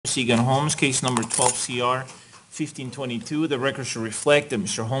Sigan Holmes, case number 12 CR 1522. The record should reflect that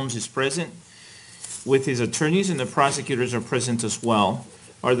Mr. Holmes is present with his attorneys and the prosecutors are present as well.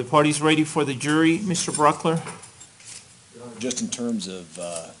 Are the parties ready for the jury, Mr. Brockler? Just in terms of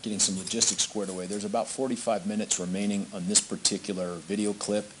getting some logistics squared away, there's about 45 minutes remaining on this particular video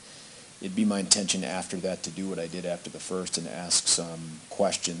clip. It'd be my intention after that to do what I did after the first and ask some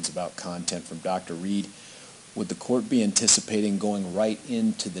questions about content from Dr. Reed. Would the court be anticipating going right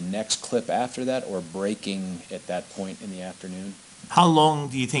into the next clip after that or breaking at that point in the afternoon? How long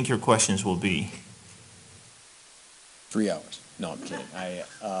do you think your questions will be? 3 hours. No, I'm kidding. I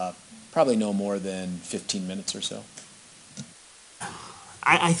probably no more than 15 minutes or so.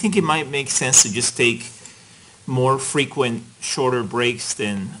 I think it might make sense to just take more frequent, shorter breaks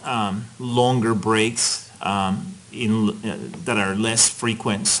than longer breaks that are less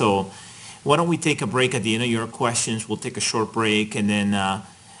frequent. So why don't we take a break at the end of your questions? We'll take a short break, and then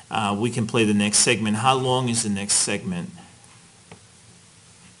we can play the next segment. How long is the next segment?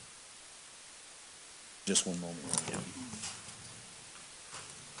 Just one moment. Yeah.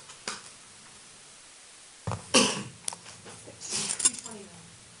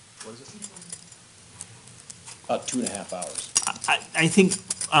 What is it? About 2.5 hours. I think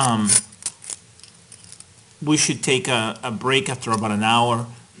we should take a break after about an hour.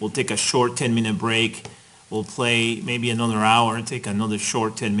 We'll take a short 10-minute break. We'll play maybe another hour, take another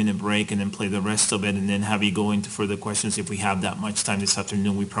short 10-minute break, and then play the rest of it, and then have you go into further questions. If we have that much time this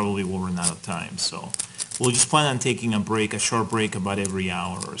afternoon, we probably will run out of time. So we'll just plan on taking a break, a short break about every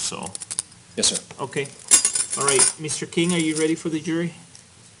hour or so. Yes, sir. Okay. All right. Mr. King, are you ready for the jury?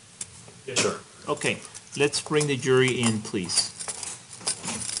 Yes, sir. Okay. Let's bring the jury in, please.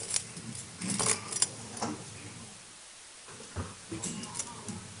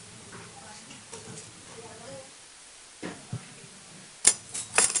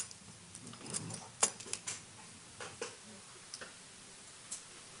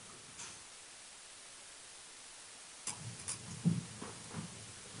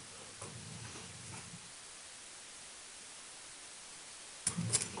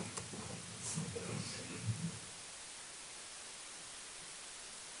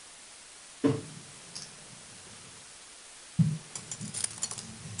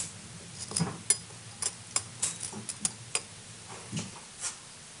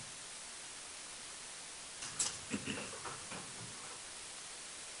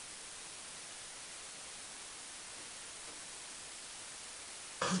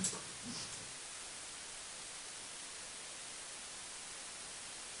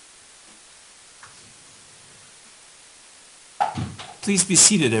 Please be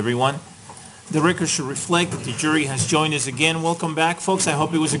seated, everyone. The record should reflect that the jury has joined us again. Welcome back, folks. I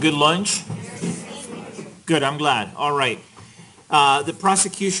hope it was a good lunch. Good, I'm glad. All right. The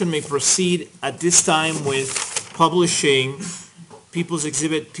prosecution may proceed at this time with publishing People's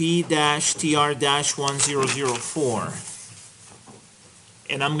Exhibit P-TR-1004.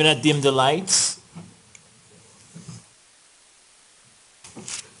 And I'm going to dim the lights.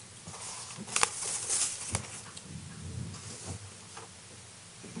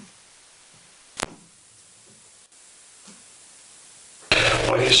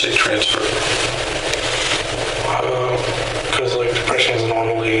 Why do you say transfer? Because like depression is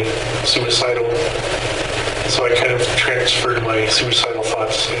normally suicidal, so I kind of transferred my suicidal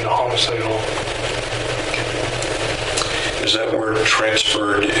thoughts into homicidal. Is that word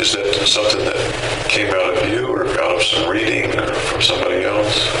transferred, is that something that came out of you or out of some reading or from somebody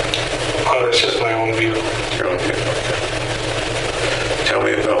else? It's just my own view. Your own view, okay. Tell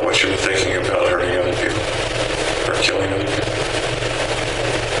me about what you were thinking about hurting other people or killing other people.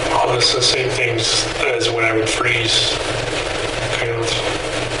 It's the same things as when I would freeze, kind of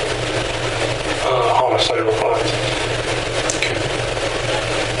homicidal thoughts. Okay.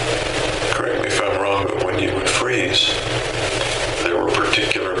 Correct me if I'm wrong, but when you would freeze, there were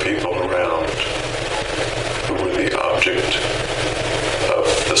particular people around who were the object of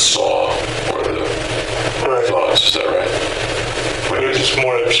the saw or the thoughts, is that right? It was just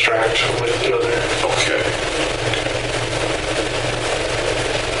more abstract with the other. Okay.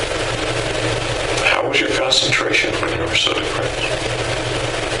 How was your concentration when you were so depressed?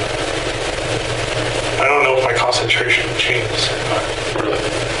 I don't know if my concentration changed. Really?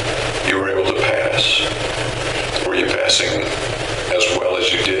 You were able to pass? Were you passing as well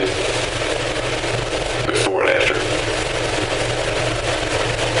as you did before and after?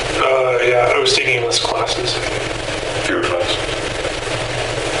 Yeah, I was taking less classes. Fewer classes.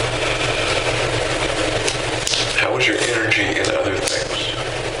 How was your energy in other things?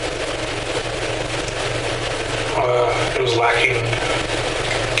 It was lacking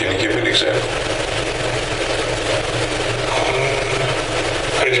Can you give me an example?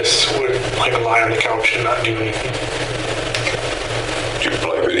 I just would like lie on the couch and not do anything. Do you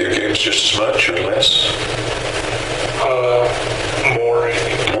play video games just as much or less? More, I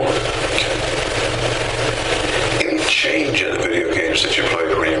think. More? Okay. Any change in the video games that you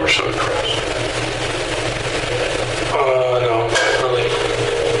played when you were so depressed? No, not really.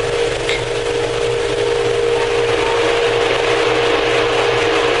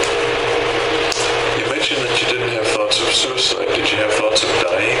 You mentioned that you didn't have thoughts of suicide. Did you have thoughts of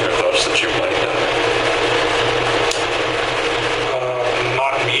dying or thoughts that you might die?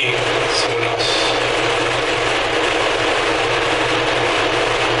 Not me, someone else.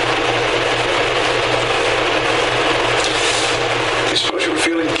 Do you suppose you were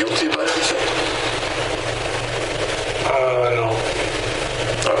feeling guilty about anything? No.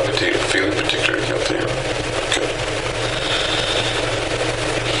 Did you feel particularly guilty? Okay.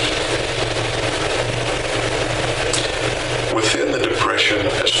 Within the depression,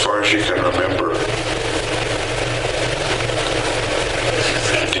 as far as you can remember,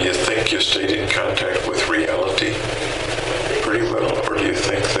 do you think you stayed in contact with reality pretty well, or do you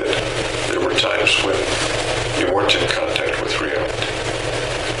think that there were times when you weren't in contact with reality?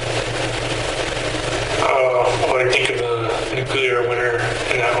 Well, I think of the nuclear winter,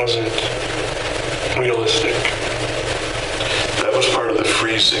 and that wasn't realistic. That was part of the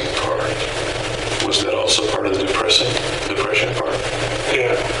freezing part. Was that also part of the depression part?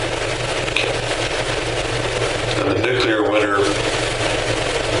 Yeah. And the nuclear winter,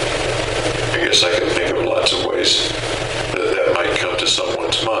 I guess I can think of lots of ways that might come to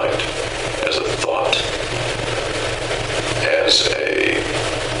someone's mind as a thought, as a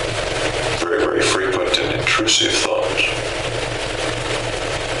very, very frequent and intrusive thought.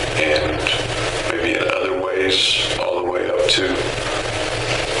 And maybe in other ways, all the way up to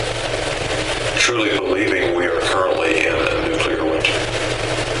truly believing we are currently in a nuclear winter.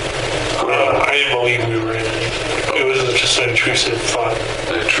 I didn't believe we were in it. It was just an intrusive thought.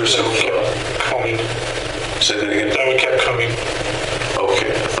 An intrusive that thought. kept coming. Say that again? That one kept coming.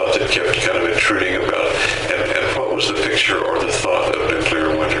 Okay, I thought that kept kind of intruding about it. And what was the picture or the thought of nuclear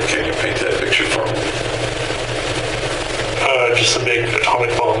winter? Can you paint that picture for me? Just a big atomic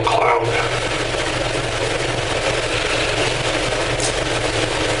bomb cloud.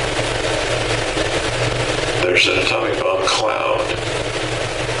 There's an atomic bomb cloud.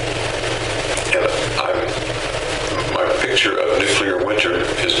 And my picture of nuclear winter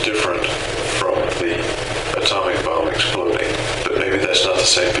is different from the atomic bomb exploding. But maybe that's not the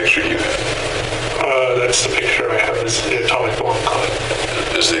same picture you have. That's the picture I have, is the atomic bomb cloud.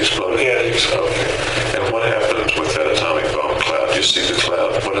 Is the exploding? Yeah, the exploding. Okay. And what happens with that atomic bomb cloud? You see the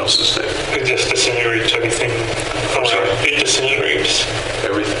cloud. What else is there? It just disintegrates everything. I'm sorry? It disintegrates.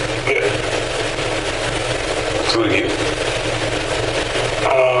 Everything, Yeah. including you.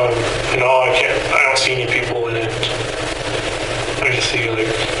 No, I can't. I don't see any people in it. I just see like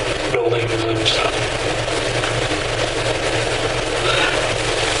buildings and stuff.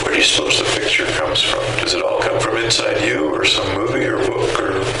 Where do you suppose the picture comes from? Does it all come from inside you, or some movie or book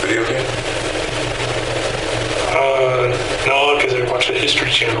or video game? No, because I watch the History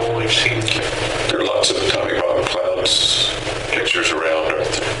Channel. I've seen. There are lots of atomic bomb clouds pictures around,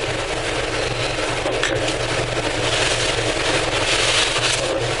 aren't there? Okay.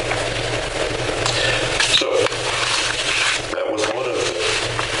 All right. So, that was one of the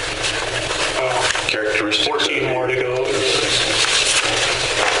characteristics. 14 more to go.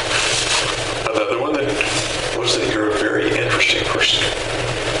 Another one that was that you're a very interesting person.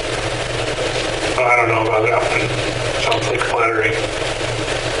 I don't know about that one. Sounds like flattering.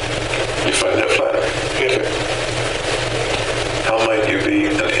 You find that flattering? Yeah. Okay. How might you be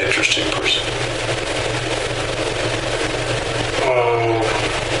an interesting person?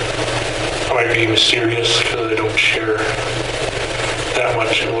 I might be mysterious because I don't share that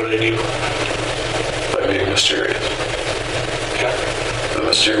much in what I do. By being mysterious. Yeah. The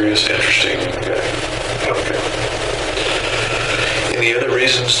mysterious, interesting guy. Okay. Any other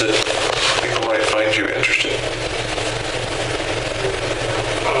reasons that people might find you interesting?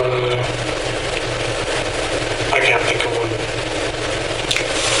 I can't think of one.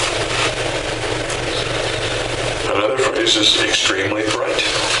 Another phrase is extremely bright.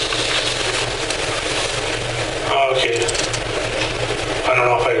 Okay. I don't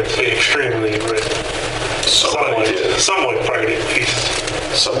know if I would say extremely, but Somebody did. somewhat bright at least.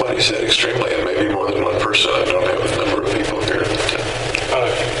 Somebody said extremely, and maybe more than one person. I don't have the number of people here.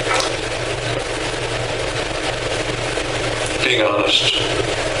 Being honest,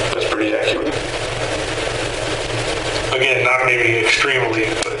 that's pretty accurate. Again, not maybe extremely,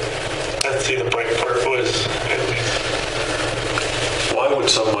 but would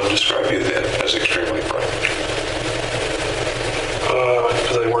someone describe you then as extremely bright?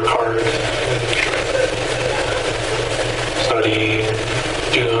 Because I work hard, study,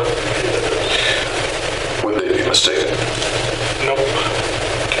 do that. Would they be mistaken? Nope.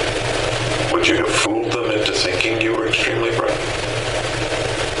 Would you have fooled them into thinking you were extremely bright?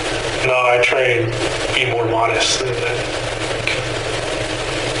 No, I try and be more modest than that.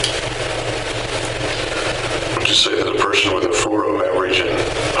 Would you say that a person with a 4.0 average in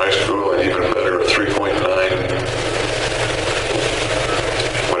high school and even better a 3.9,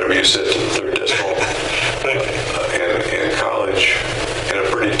 whatever you said to the third decimal, in college, in a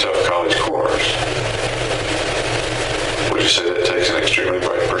pretty tough college course, would you say that takes an extremely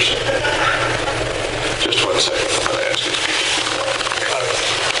bright person? Just 1 second, I'm going to ask you.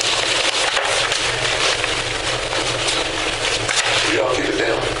 Will y'all keep it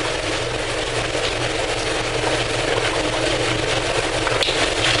down?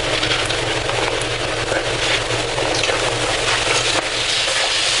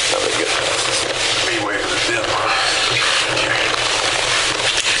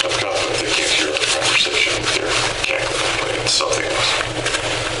 Something else.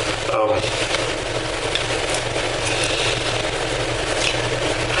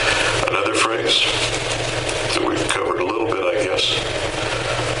 Another phrase that we've covered a little bit, I guess.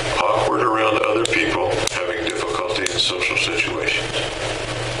 Awkward around other people, having difficulty in social situations.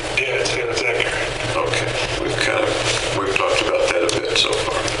 Yeah, that's accurate. Okay, we've talked about that a bit so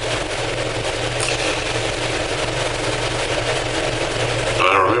far. I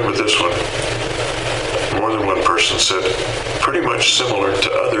remember this one. More than one person said, pretty much similar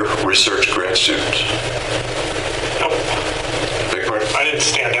to other research grad students. Nope. Big part? I didn't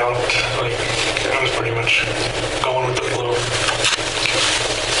stand out. Like, I was pretty much going with the flow.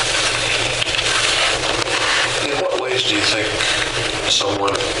 In what ways do you think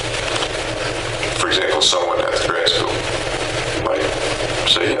someone, for example, someone at the grad school might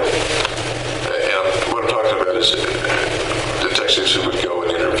say, yeah, and what I'm talking about is detectives who would go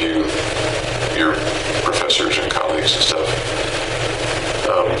and interview your professors and colleagues and stuff.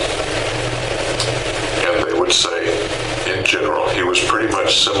 And they would say, in general, he was pretty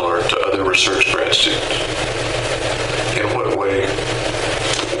much similar to other research grad students. In what way,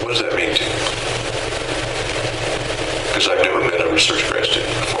 what does that mean to you? Because I've never been a research grad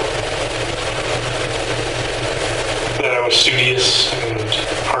student before. That I was studious and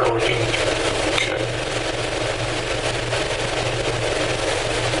hardworking. Okay.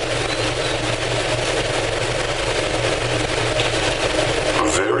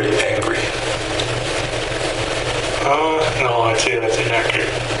 Very angry. No, I'd say that's inaccurate.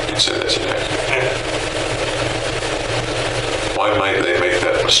 You'd say that's inaccurate. Yeah. Why might they make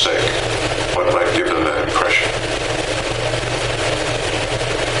that mistake? What might give them that impression?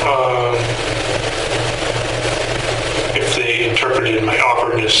 If they interpreted my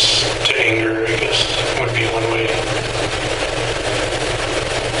awkwardness to anger, I guess, would be one way.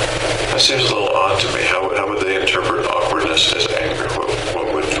 That seems a little odd to me. How would they interpret awkwardness as anger?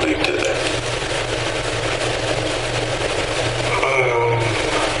 What would lead to that?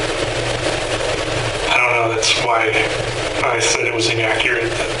 I don't know. That's why I said it was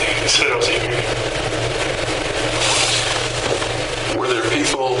inaccurate that they said I was angry. Were there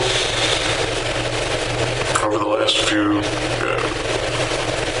people over the last few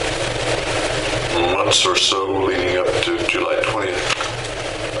months or so leading up to July 20th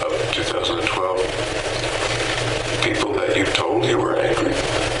of 2012, people that you told you were angry?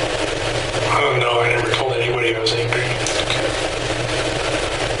 No, I never told anybody I was angry.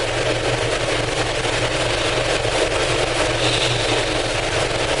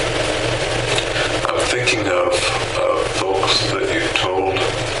 I'm thinking of folks that you told,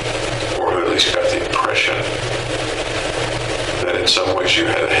 or at least got the impression, that in some ways you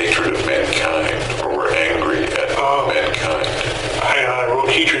had a hatred of mankind, or were angry at mankind. I wrote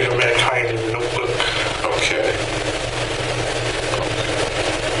hatred of mankind in the notebook. Okay.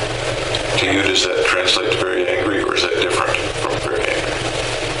 To you, does that translate to very angry, or is that different from very angry?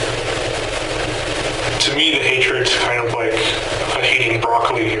 To me, the hatred's kind of like hating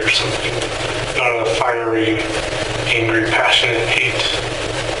broccoli or something. Not a fiery, angry, passionate hate.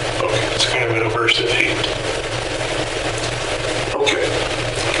 Okay. It's kind of an aversive hate. Okay.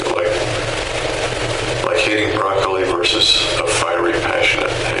 Like hating broccoli versus a fiery,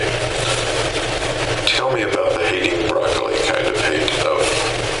 passionate hate. Tell me about the hating broccoli kind of hate of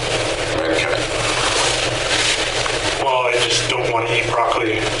mankind. Well, I just don't want to eat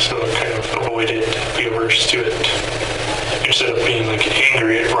broccoli, so I kind of avoid it, be averse to it. Instead of being like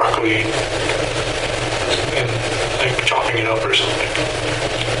angry at broccoli and like chopping it up or something.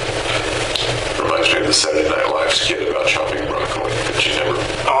 Reminds me of the Saturday Night Live skit about chopping broccoli that you never...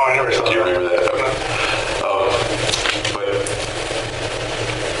 Oh, I never thought Do you of that. remember that? Okay. But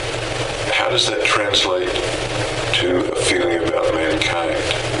how does that translate to a feeling about mankind?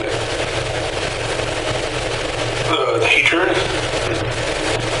 The hatred?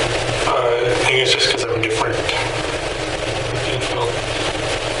 I think it's just because I'm different. I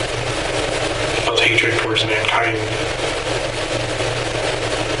felt hatred towards mankind.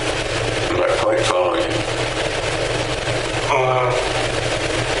 Am I quite following you?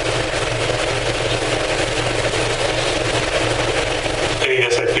 I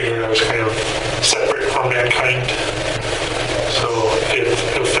guess I figured I was kind of separate from mankind, so it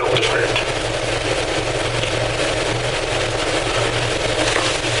felt different.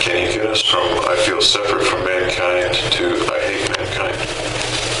 Can you get us from I feel separate from mankind to I hate mankind?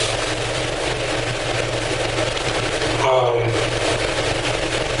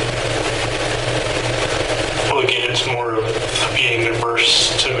 Well, again, it's more of being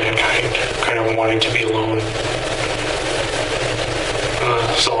averse to mankind, kind of wanting to be alone,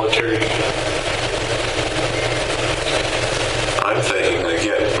 solitary. I'm thinking,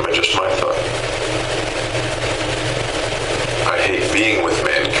 again, just my thought. I hate being with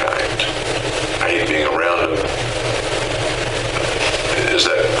mankind. I hate being around them. Is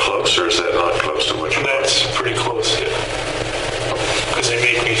that close or is that not close to what you want? That's pretty close, yeah. Because they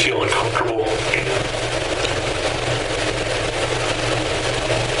make me feel uncomfortable.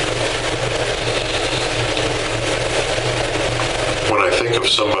 When I think of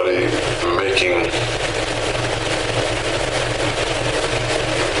somebody making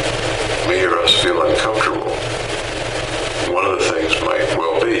me or us feel uncomfortable, one of the things might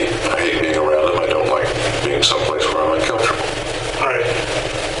well be, I hate being around them, I don't like being someplace where I'm uncomfortable. All right.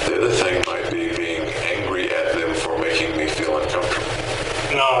 The other thing might be being angry at them for making me feel uncomfortable.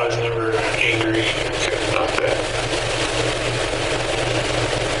 No, I was never angry. Okay, not that.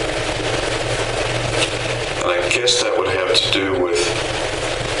 And I guess that would have to do with,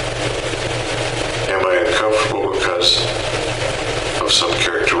 am I uncomfortable because of some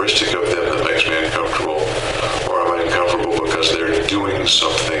characteristic of them that makes me uncomfortable, or am I uncomfortable because they're doing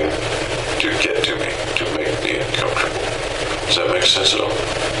something to get to me, to make me uncomfortable? Does that make sense at all?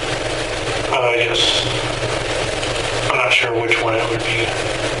 Yes. I'm not sure which one it would be.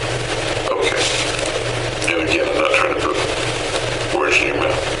 Okay. And again, I'm not trying to put words in your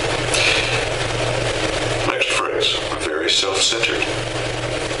mouth. Next phrase, very self-centered.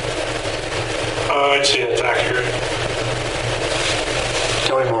 I'd say that's accurate.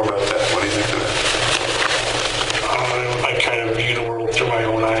 Tell me more about that. What do you think of that? I kind of view the world through my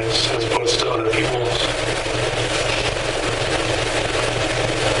own eyes as opposed to other people's.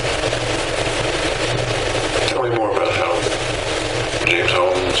 Tell me more about how James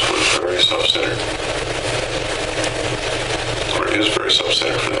Holmes was very self-centered. Or is very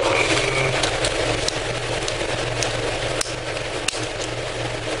self-centered for that one.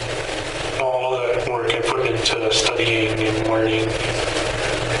 All that work I put into studying and learning,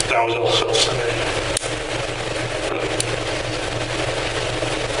 that was all self-centered.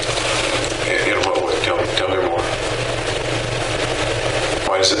 In what way? Tell me more.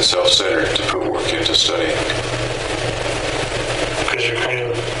 Why is it self-centered to put work into studying? Because you're kind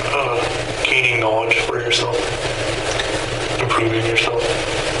of gaining knowledge for yourself, improving yourself.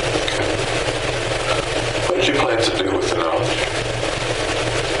 What did you plan to do with the knowledge?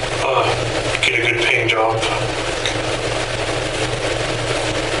 Get a good paying job.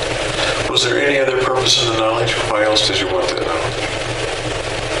 Was there any other purpose in the knowledge? Why else did you want that knowledge?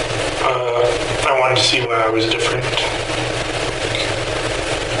 I wanted to see why I was different.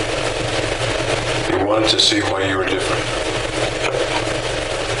 You wanted to see why you were different.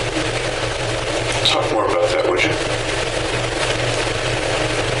 Talk more about that, would you?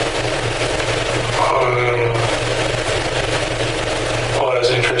 Well, I was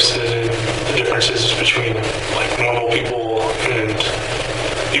interested in the differences between like normal people and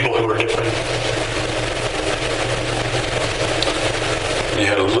people who are different. You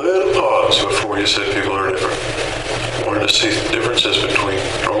had a little pause before you said people are different. I wanted to see differences between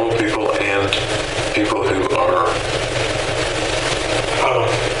normal people and people who are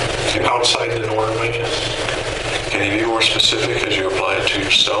Outside the norm, I guess. Can you be more specific as you apply it to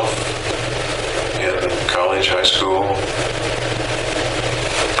yourself in college, high school?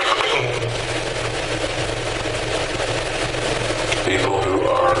 People who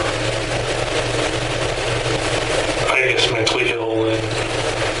are, I guess, mentally ill and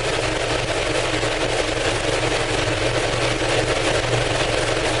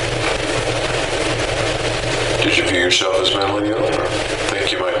Did you view yourself as mentally ill or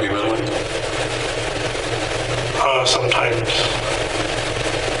think you might be mentally ill? Sometimes.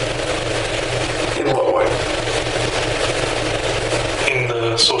 In what way? In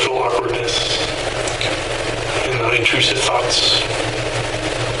the social awkwardness, in the intrusive thoughts.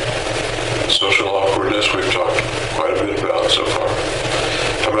 Social awkwardness we've talked quite a bit about so far.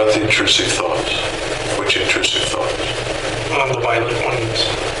 How about the intrusive thoughts? Which intrusive thoughts? The violent ones.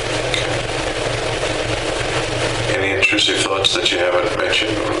 Any intrusive thoughts that you haven't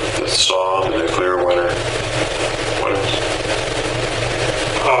mentioned? The saw, the nuclear winter? What else?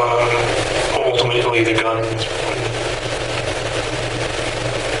 Ultimately the guns.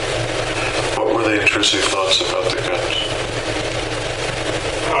 What were the intrusive thoughts about the guns?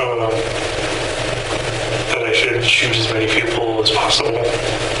 That I should shoot as many people as possible.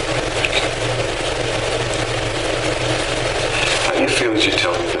 How do you feel as you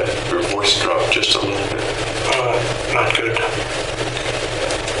tell me that? Your voice dropped just a little bit. Not good.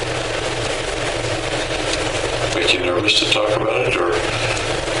 Make you nervous to talk about it, or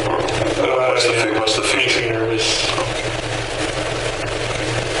what's the Makes me feeling? nervous.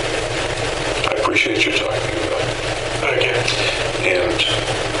 I appreciate you talking about it. Okay. And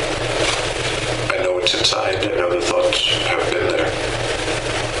I know it's inside. I know the thoughts have been there.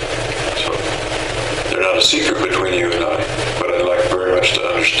 So they're not a secret between you and I, but I'd like very much to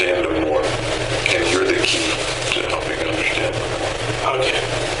understand them more. And you're the key to helping understand them more. Okay.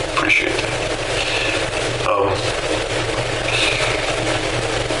 Appreciate that.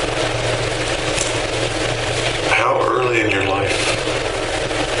 How early in your life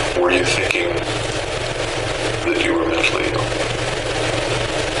were you thinking that you were mentally ill?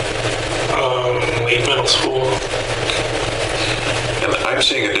 Late middle school. And I'm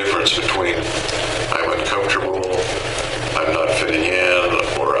seeing a difference between I'm uncomfortable, I'm not fitting in,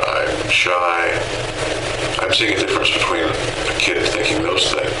 or I'm shy. I'm seeing a difference between a kid thinking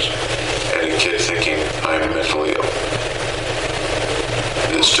those things and a kid thinking I'm mentally ill.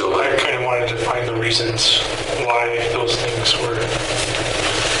 It's still I there. kind of wanted to find the reasons why those things were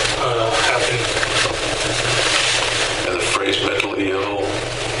happening. And the phrase mentally ill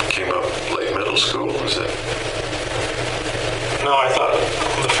came up late middle school, is it? No, I thought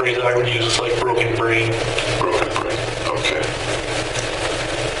the phrase that I would use was like broken brain. Broken brain. Okay.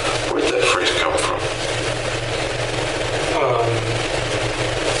 Where'd that phrase come from?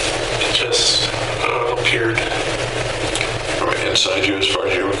 It just appeared. From inside you as far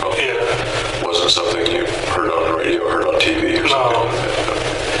as you recall? Yeah. Wasn't something you heard on the radio, heard on TV or something? No.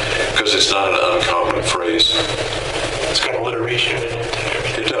 Because it's not an uncommon phrase. It's got alliteration in it.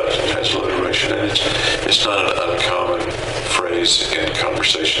 It does. It has alliteration, and it's not an uncommon phrase in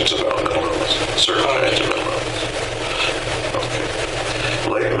conversations about mental illness, certain kinds of mental illness. Okay.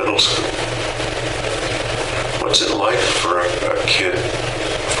 Late middle school. What's it like for a kid,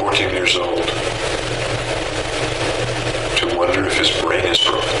 14 years old, to wonder if his brain is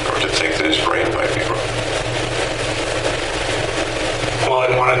broken, or to think that his brain might be broken? Well,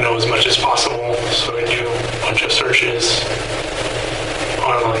 I want to know as much as possible, so I do a bunch of searches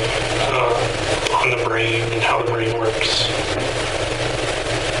on the brain and how the brain works.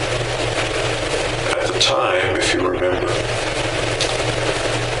 At the time, if you remember,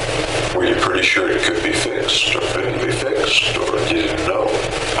 were you pretty sure it could be fixed, or couldn't be fixed, or you didn't know?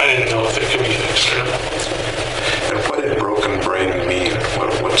 I didn't know if it could be fixed or not. And what did broken brain mean?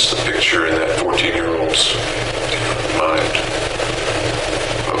 What's the picture in that 14-year-old's mind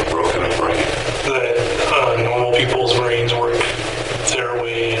of broken brain? That normal people's brains work their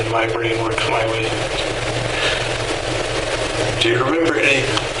way and my brain works my way. Do you remember any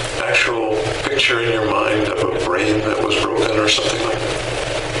actual picture in your mind of a brain that was broken or something like that?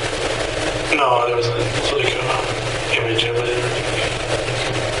 No, there wasn't like an image of it or anything.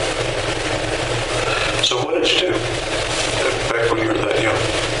 So what did you do? Back when you were that young,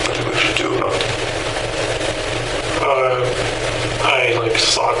 what did you do about it? I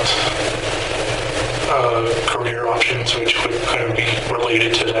sought career options which would kind of be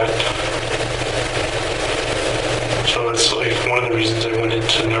related to that. So that's one of the reasons I went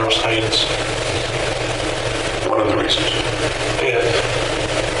into neuroscience. One of the reasons. Yeah.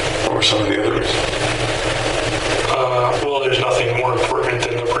 What were some of the other reasons? Well, there's nothing more important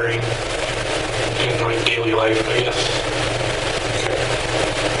than the brain in daily life, I guess.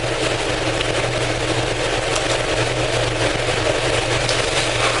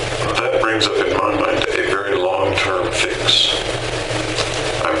 That brings up in my mind a very long-term fix.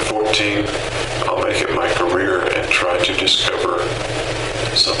 I'm 14, I'll make it my career and try to discover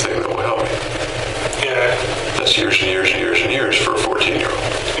something that will help me. Yeah. That's years and years and years and years for a 14-year-old.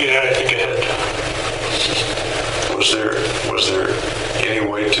 Yeah, I think ahead. Was there any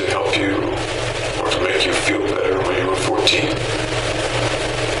way to help you or to make you feel better when you were 14?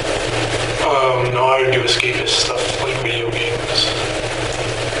 No, I would do escapist stuff like video games.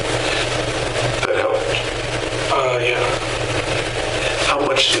 That helped. Yeah. How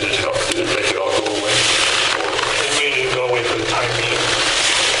much did it help? Did it make it all go away? It made it go away for the time being.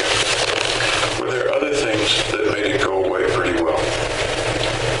 Were there other things that made it go away pretty well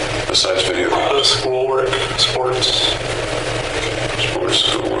besides video games? Schoolwork, sports. Sports,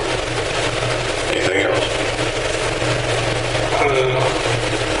 schoolwork. Anything else?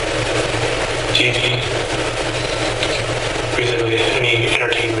 TV. Basically, any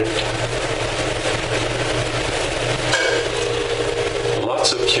entertainment.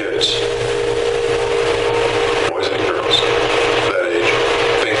 Lots of kids, boys and girls, that age,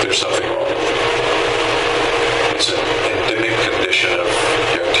 think there's something wrong with them. It's an endemic condition of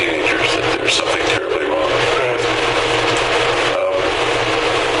young teenagers that there's something terribly wrong.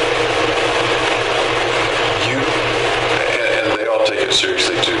 And they all take it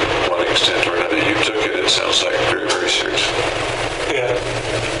seriously to one extent or another. You took it sounds like, very, very seriously. Yeah.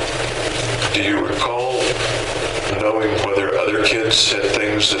 Do you recall knowing whether other kids said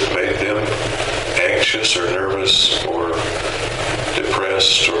things that made them anxious or nervous or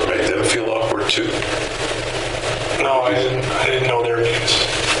depressed or made them feel awkward too? No, I didn't know their views.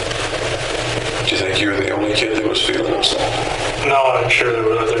 Do you think you were the only kid that was feeling upset? No, I'm sure there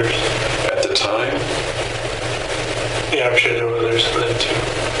were others. At the time? Yeah, I'm sure there were others then too.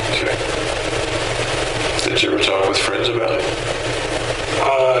 Okay. Did you ever talk with friends about it?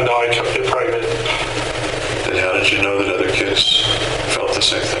 No, I kept it private. Then how did you know that other kids felt the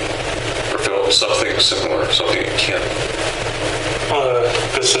same thing? Or felt something similar, something akin?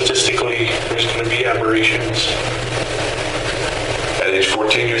 Because statistically, there's going to be aberrations. At age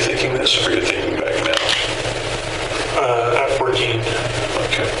 14 you're thinking this, or you're thinking back now? At 14.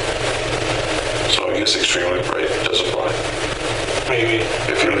 Okay. So I guess extremely bright does apply. Maybe.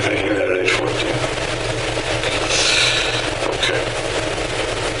 If you were thinking that at age 14. Okay.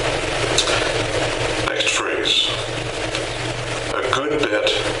 Next phrase. A good bet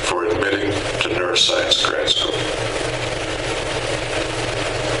for admitting to neuroscience grad school.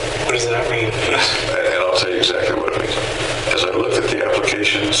 What does that mean? And I'll tell you exactly what it means. As I looked at the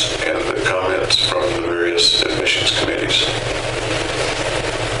applications and the comments from the various admissions committees,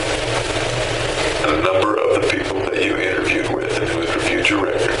 a number of the people that you interviewed with and who had reviewed your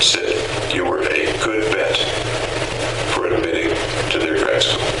record said you were a good bet for admitting to their grad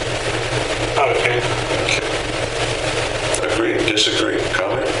school. Okay. Okay. Agree, disagree,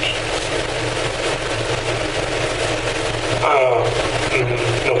 comments?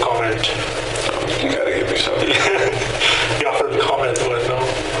 No comment. You gotta give me something. You offered to comment, but no.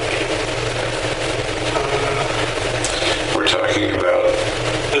 We're talking about,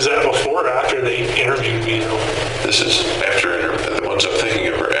 Is that before or after they interviewed me, though? this is after, the ones I'm thinking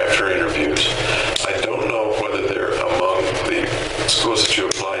of are after interviews. I don't know whether they're among the schools that you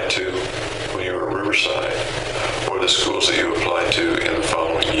applied to when you were at Riverside or the schools that you applied to in the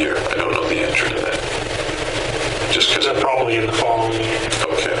following year. I don't know the answer to that. Just because They're probably in the following year.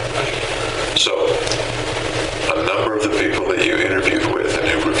 Okay. So, a number of the people that you interviewed with and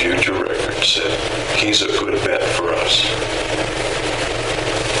who reviewed your record said, he's a good bet for us.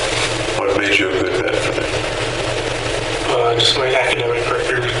 What made you a good bet for them? Just my academic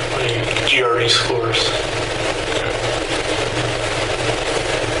record, my GRE scores.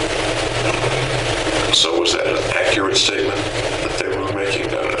 So was that an accurate statement that they were making,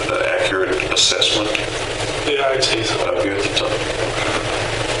 an accurate assessment Yeah, I'd say so. of you at the time?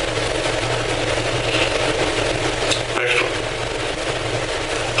 Next one.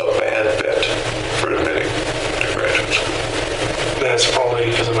 A bad bet for admitting to graduate school. That's probably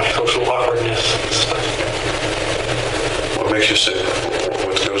because of my social awkwardness and stuff. What makes you say that?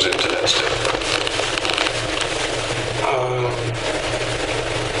 What goes into that statement?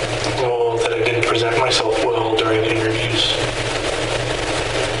 Well, that I didn't present myself well during interviews.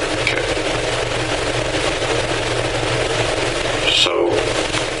 Okay. So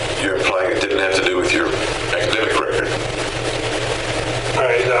you're implying it didn't have to do with your academic record? All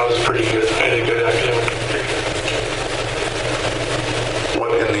right, that was pretty good. I had a good academic record.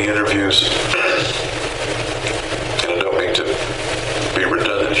 What in the interviews, and I don't mean to be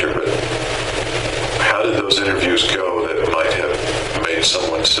redundant here, but how did those interviews go that might have made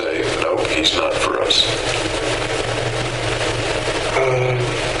someone say, nope, he's not for us?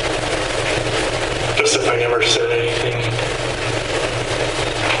 Just if I never said anything.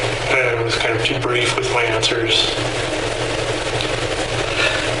 And I was kind of too brief with my answers.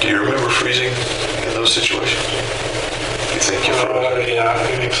 Do you remember freezing in those situations? You think you froze? Yeah, I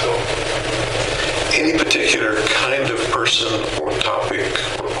think so. Any particular kind of person or topic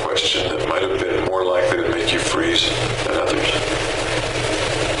or question that might have been more likely to make you freeze than others?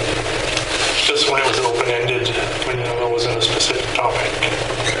 Just when it was open-ended, when it wasn't a specific topic.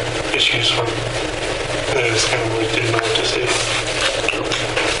 Okay. Issues from, I just kind of like didn't know what to say.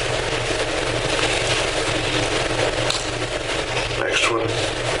 Next one.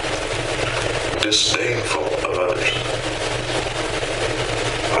 Disdainful of others.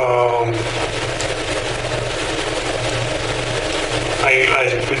 I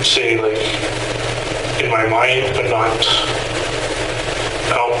would say like in my mind, but not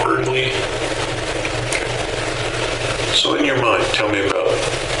outwardly. So in your mind, tell me about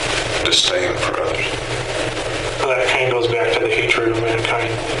disdain for others. That kind of goes back to the hatred of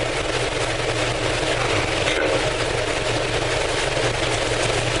mankind. Okay.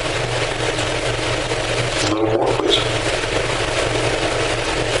 A little more, please.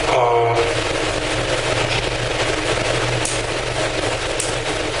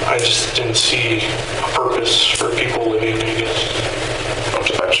 I just didn't see a purpose for people living, I guess.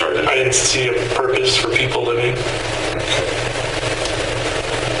 I'm sorry. I didn't see a purpose for people living.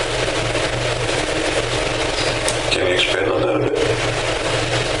 Can you expand on that a bit?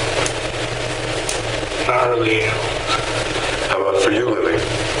 Not really. How about for you living?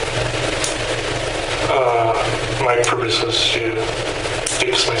 My purpose was to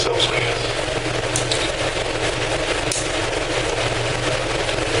fix myself, I guess.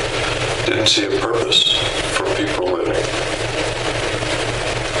 Didn't see a purpose for people living.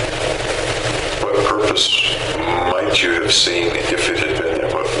 What purpose might you have seen if it had been there?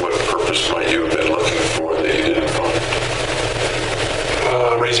 What purpose might you have been looking for that you didn't find?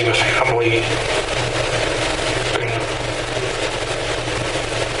 Raising a family,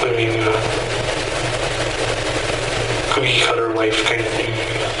 living a cookie cutter life kind of thing.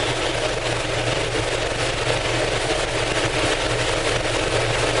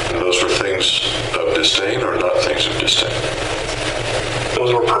 And those were things of disdain or not things of disdain?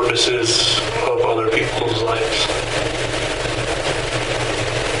 Those were purposes of other people's lives.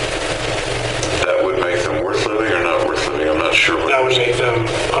 That would make them worth living or not worth living? I'm not sure. That would make them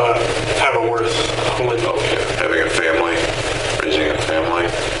have a worth living. Okay, having a family, raising a family.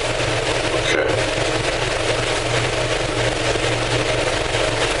 Okay.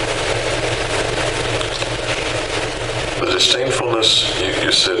 The disdainfulness,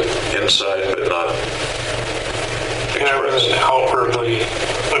 you said inside but not And I wasn't expressed. outwardly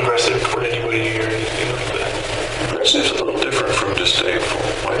aggressive toward anybody or anything like that. Aggressive is a little different from disdainful.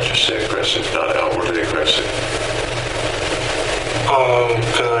 Why did you say aggressive, not outwardly aggressive?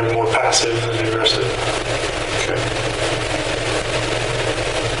 Because I'm more passive than aggressive. Okay.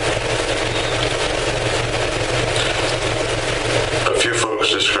 A few folks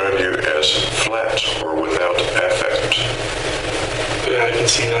describe you as flat or without affect. Yeah, I can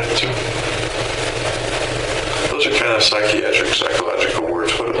see that too. Those are kind of psychological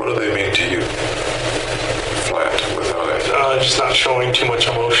words. What do they mean to you? Flat, without affect. Just not showing too much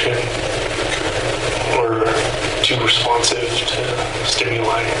emotion or too responsive to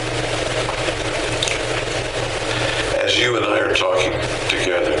stimuli. As you and I are talking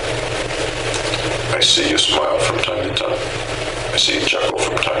together, I see you smile from time to time. I see you chuckle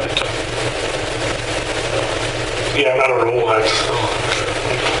from time to time. Yeah, I'm not a robot, so.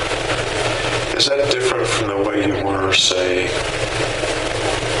 Is that different from the way you were, say,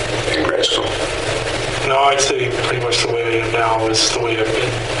 in grad school? No, I'd say pretty much the way I am now is the way I've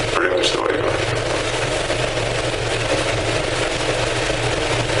been. Pretty much the way you are.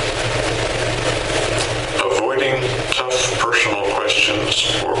 Avoiding tough personal questions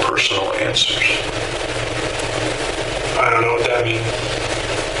or personal answers. I don't know what that means.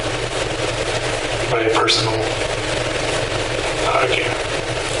 By personal. Okay.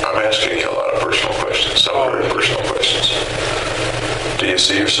 I'm asking you a lot of personal questions, some very personal questions. Do you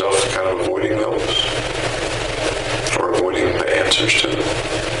see yourself kind of avoiding those? Or avoiding the answers to them?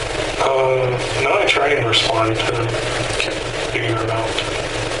 No, I try and respond to them. Okay. Figure them out.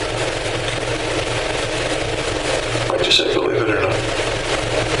 Might you say believe it or not?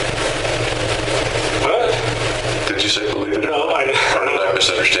 What? Did you say believe it or No, not? I didn't. Or did I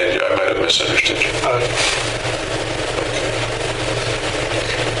misunderstand you? I might have misunderstood you.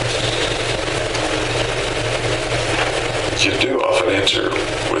 You do often answer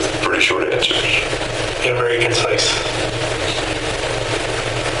with pretty short answers. Yeah, very concise.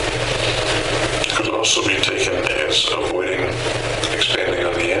 Could also be taken as avoiding expanding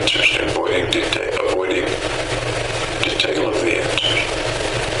on the answers, avoiding detail of the answers.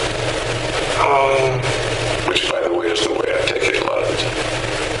 Which, by the way, is the way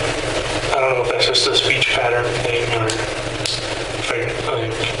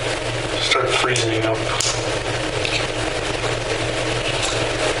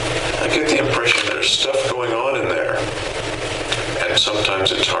there's stuff going on in there, and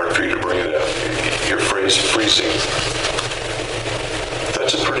sometimes it's hard for you to bring it out. Your phrase freezing,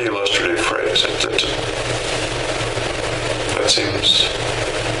 that's a pretty illustrative phrase. That seems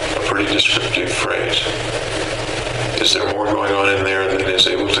a pretty descriptive phrase. Is there more going on in there than is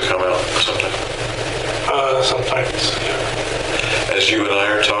able to come out sometimes? Sometimes, yeah. As you and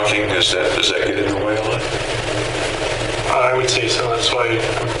I are talking, does that get in the way a lot? I would say so. That's why I'm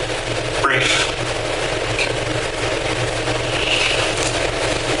brief.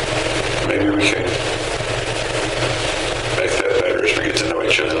 Maybe we can make that better as we get to know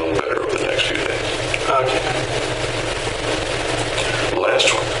each other a little better over the next few days. Okay.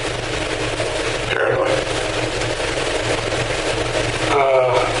 Last one. Paranoid.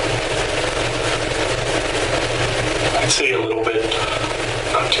 I'd say a little bit,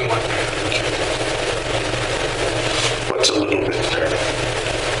 not too much. What's a little bit paranoid?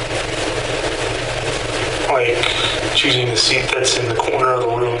 Like choosing the seat that's in the corner of the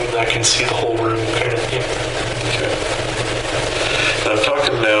room that can see the whole room kind of thing. Okay. Now, I'm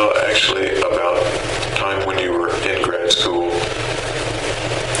talking now actually about time when you were in grad school,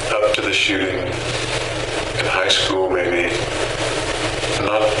 up to the shooting, in high school maybe,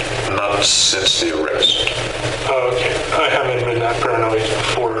 not since the arrest. Oh, okay. I haven't been that paranoid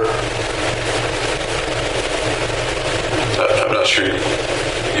before. I'm not sure you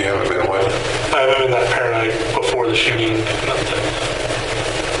haven't been what? I haven't been that paranoid before the shooting. Nothing.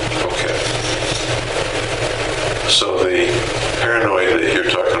 Okay. So the paranoia that you're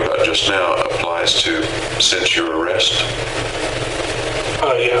talking about just now applies to since your arrest?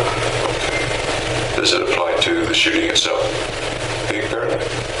 Yeah. Okay. Does it apply to the shooting itself? Being paranoid?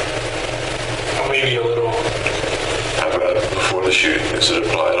 Maybe a little. How about before the shooting? Does it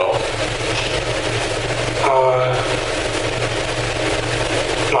apply at all?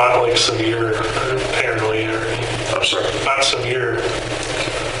 Not like severe paranoia or anything. I'm sorry. Not severe.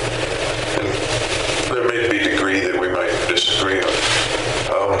 And there may be a degree that we might disagree on.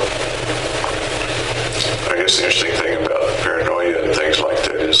 I guess the interesting thing about paranoia and things like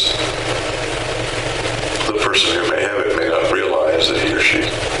that is the person who may have it may not realize that he or she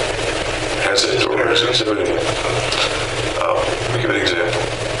has it or is exhibiting it. Let me give an example.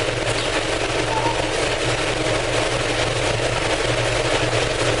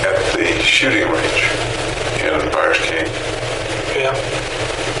 At the shooting range in Byers King, Yeah.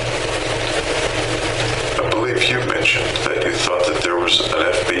 I believe you mentioned that you thought that there was an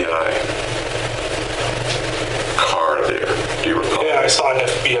FBI car there. Do you recall? Yeah, I saw an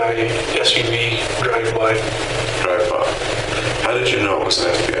FBI SUV drive by. Drive by. How did you know it was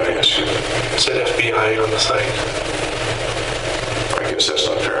an FBI SUV? It said FBI on the side. I guess that's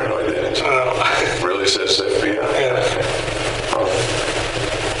not paranoid then, is it? Oh. It really says FBI? Yeah.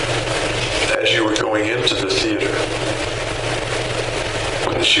 As you were going into the theater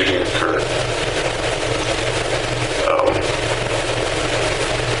when the shooting occurred,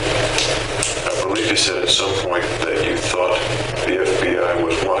 I believe you said at some point that you thought the FBI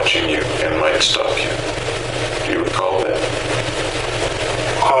was watching you and might stop you. Do you recall that?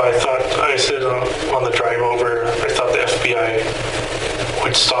 I said on the drive over, I thought the FBI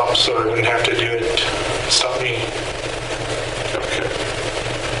would stop so I wouldn't have to do it. Stop me. Okay.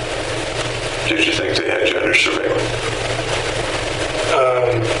 Did you think they had you under surveillance?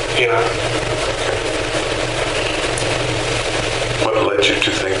 Yeah. What led you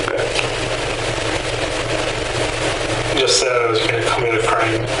to think that? Just that I was going to commit a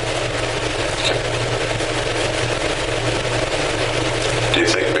crime. Do you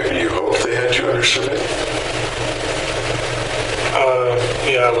think maybe you hoped they had you under surveillance?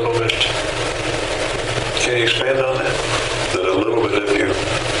 Yeah, a little bit. Can you expand on that? That a little bit of you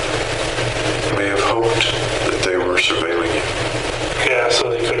may have hoped that they were surveilling you. Yeah, so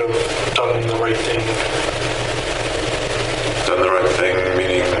they could have done the right thing. Done the right thing,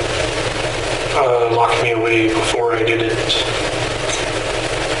 meaning? Locked me away before I did it.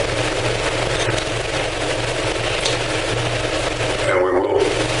 And we will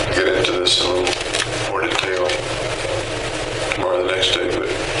get into this in a little more detail tomorrow or the next day, but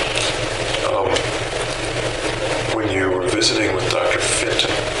when you were visiting with Dr.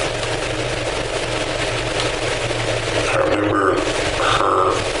 Fenton, I remember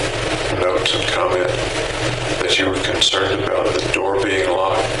her notes and comment that you were concerned about the door being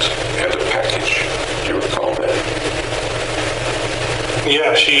locked and a package. Do you recall that?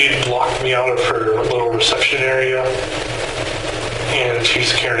 Yeah, she locked me out of her little reception area, and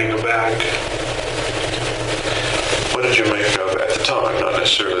she's carrying a bag. What did you make of, at the time, not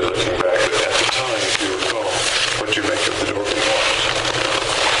necessarily looking back, but at the time, if you recall, what did you make of the door being locked?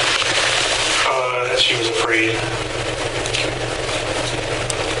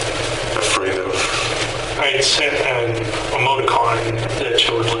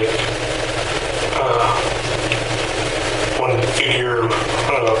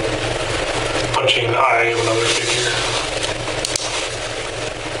 punching the eye of another figure.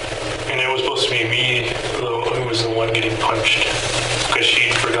 And it was supposed to be me who was the one getting punched because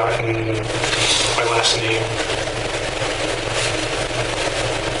she'd forgotten my last name.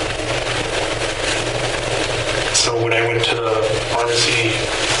 So when I went to the pharmacy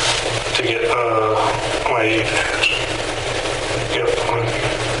to get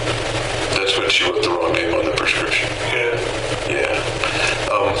That's when she wrote the wrong name on the prescription. Yeah. Yeah.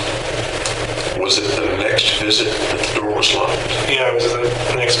 Was it the next visit that the door was locked? Yeah, it was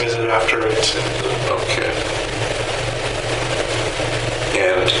the next visit after it. Okay.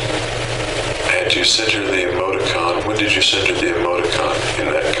 And had you sent her the emoticon? When did you send her the emoticon in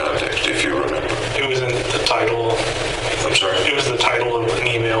that context, if you remember? It was in the title. I'm sorry? It was the title of an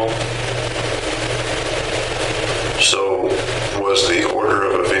email. So was the order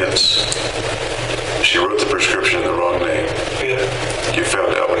of events, she wrote the prescription in the wrong name. Yeah. You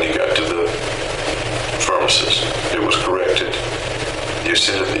found out when you got to the pharmacist. It was corrected. You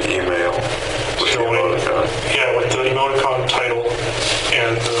sent her the email with the emoticon. Yeah, with the emoticon title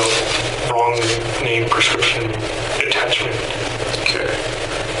and the wrong name prescription attachment. Okay.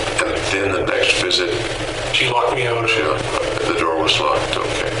 And then the next visit, She locked me out. the door was locked.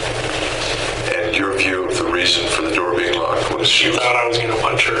 Okay. And your view of the reason for the door being locked was She thought I was going to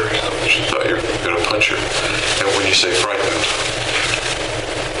punch her. she thought you were going to punch her. And when you say frightened,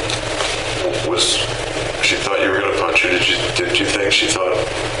 was she thought you were going to punch her? Did you think she thought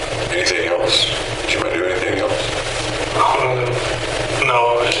anything else? She might do anything else?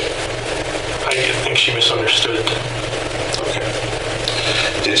 No, I think she misunderstood. Okay.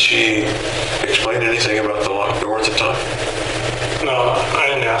 Did she explain anything about the locked door at the time? No, I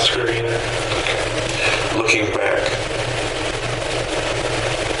didn't ask her either. Looking back,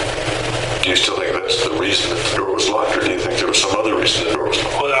 do you still think that's the reason that the door was locked, or do you think there was some other reason the door was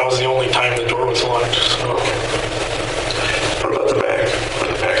locked? Well, that was the only time the door was locked. So. Okay. What about the bag, or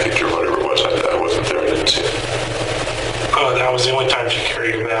the package, or whatever it was? I wasn't there, I didn't see it. That was the only time she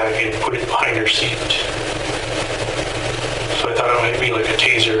carried a bag and put it behind her seat. So I thought it might be like a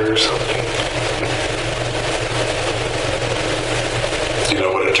taser or something. Do you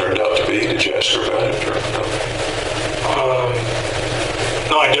know what it turned out to be? Did you ask her about it, or no?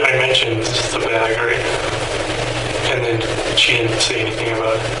 No, I mentioned the bag, right? And then she didn't say anything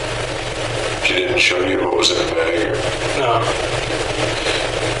about it. She didn't show you what was in the bag, or No. do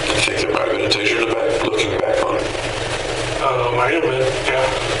you think there might have been a taser in the bag, looking back on it? Might have been, yeah.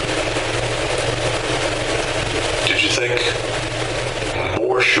 Did you think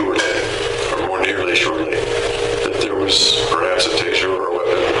more surely, or more nearly surely, that there was perhaps a taser or a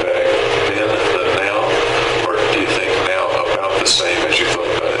weapon in the bag then than now? Or do you think now about the same as you thought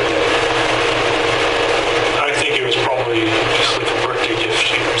about it then? I think it was probably just like a birthday gift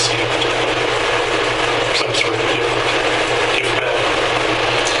she received. Some sort of gift bag.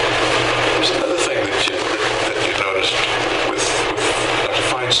 There's another thing that you noticed with Dr.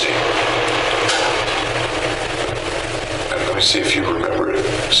 Feinstein. And let me see if you remember it.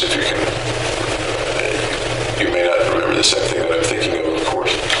 See if you can. You may not remember the same thing that I'm thinking of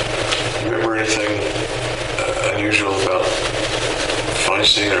course. Remember anything unusual about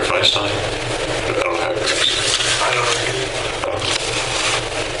Feinstein or Feinstein? I don't know how it goes. I don't know.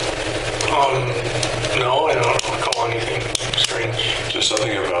 No, I don't recall anything strange. Just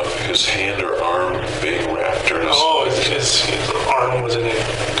something about his hand or arm being wrapped or Oh, his arm was in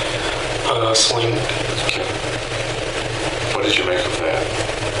a sling. Okay. What did you make of that?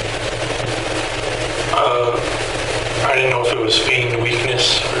 I didn't know if it was feigned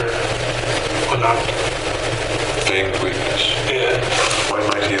weakness or not. Feigned weakness. Yeah. Why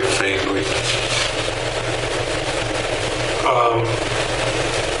might he have feigned weakness?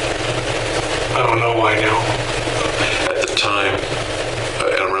 I don't know why now. At the time,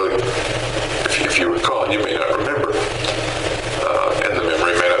 and really, if you recall, and you may not remember, and the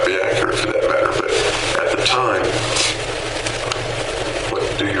memory may not be accurate for that matter, but at the time, what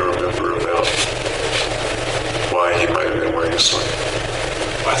do you remember about why he might have been wearing a sling?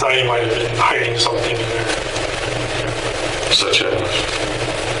 I thought he might have been hiding something in there. Such as?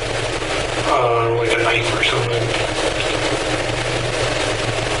 Like a knife or something.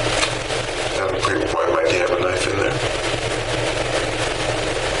 Why might he have a knife in there?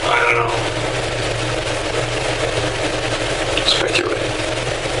 I don't know. Speculate.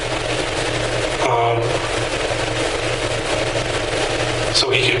 So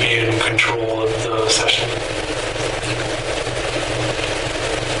he could be in control of the session.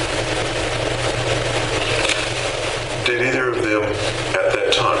 Did either of them, at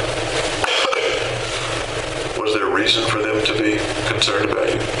that time, was there a reason for them to be concerned about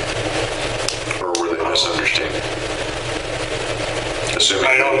you? Or were they misunderstanding? Assuming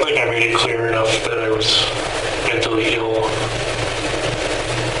I don't think I made it clear enough that I was mentally ill.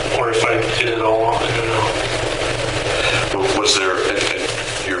 Or if I did it all, I don't know. Was there, and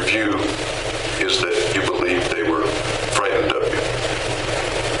your view is that you believe they were frightened of you?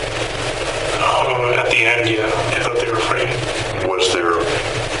 At the end, yeah, I thought they were frightened. Was there,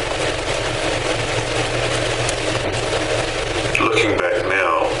 looking back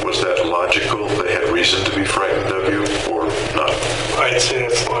now, was that logical? They had reason to be frightened of you or not? I'd say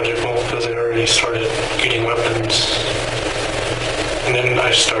that's logical because I already started getting weapons. And then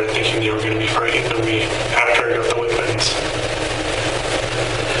I started thinking they were going to be frightened of me after I got the weapons.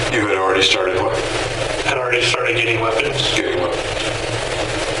 You had already started what? I'd already started getting weapons. Getting weapons.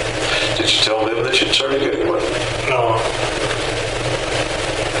 Did you tell them that you'd started getting weapons? No.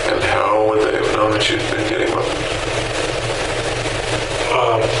 And how would they have known that you'd been getting weapons? I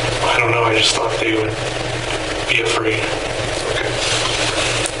don't know. I just thought they would be afraid. Okay.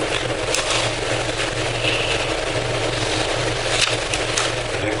 I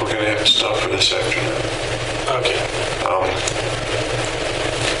think we're going to have to stop for this afternoon. Okay.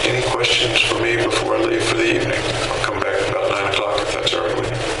 Any questions for me before I leave for the evening? I'll come back about 9 o'clock if that's all right with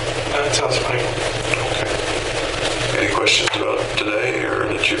you. That sounds fine. Okay. Any questions about today or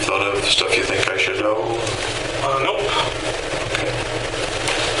that you've thought of, stuff you think I should know? Nope. Okay.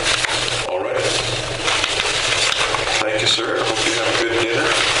 All right. Thank you, sir. I hope you have a good dinner.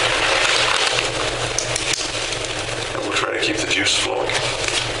 And we'll try to keep the juice flowing.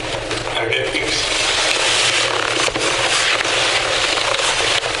 Okay, thanks.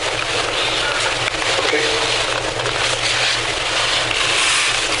 Okay.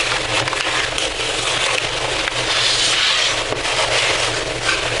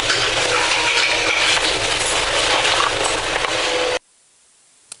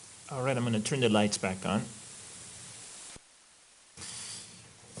 All right, I'm going to turn the lights back on.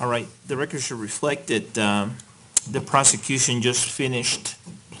 All right, the record should reflect that the prosecution just finished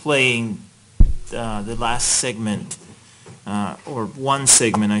playing the last segment, or one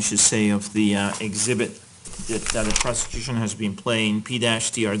segment, I should say, of the exhibit that the prosecution has been playing,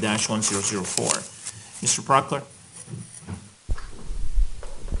 P-TR-1004. Mr. Proctor?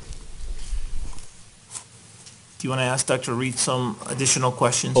 Do you want to ask Dr. Reed some additional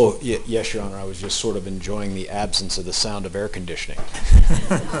questions? Oh, yes, Your Honor. I was just sort of enjoying the absence of the sound of air conditioning.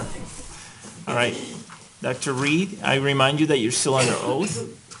 All right. Dr. Reed, I remind you that you're still under oath.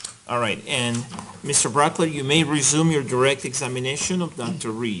 All right. And Mr. Brockler, you may resume your direct examination of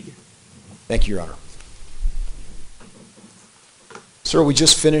Dr. Reed. Thank you, Your Honor. Sir, we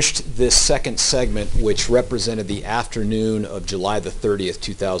just finished this second segment, which represented the afternoon of July the 30th,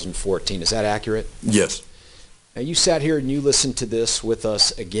 2014. Is that accurate? Yes. Now, you sat here and you listened to this with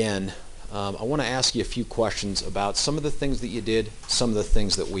us again. I want to ask you a few questions about some of the things that you did, some of the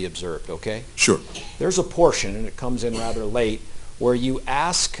things that we observed, okay? Sure. There's a portion, and it comes in rather late, where you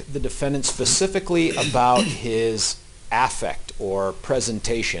ask the defendant specifically about his affect or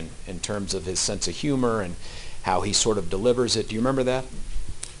presentation in terms of his sense of humor and how he sort of delivers it. Do you remember that?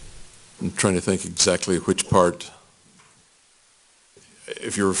 I'm trying to think exactly which part.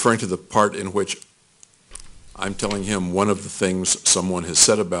 If you're referring to the part in which I'm telling him one of the things someone has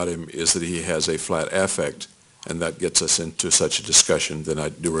said about him is that he has a flat affect, and that gets us into such a discussion, then I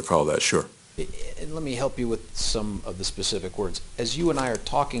do recall that, sure. And let me help you with some of the specific words. As you and I are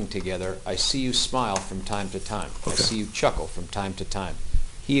talking together, I see you smile from time to time. Okay. I see you chuckle from time to time.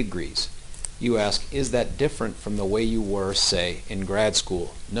 He agrees. You ask, is that different from the way you were, say, in grad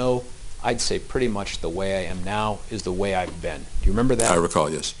school? No, I'd say pretty much the way I am now is the way I've been. Do you remember that? I recall,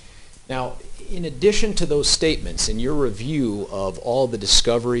 yes. Now, in addition to those statements, in your review of all the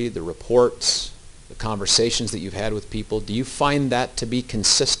discovery, the reports, the conversations that you've had with people, do you find that to be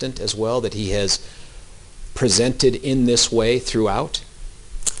consistent as well, that he has presented in this way throughout?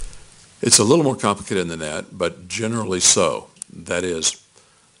 It's a little more complicated than that, but generally so. That is,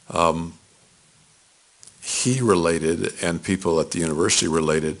 he related, and people at the university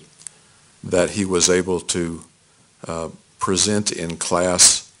related, that he was able to present in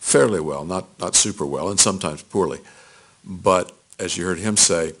class fairly well, not super well, and sometimes poorly. But as you heard him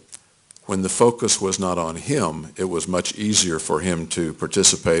say, when the focus was not on him, it was much easier for him to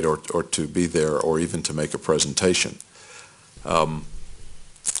participate or to be there or even to make a presentation.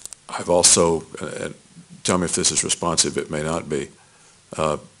 I've also, tell me if this is responsive, it may not be,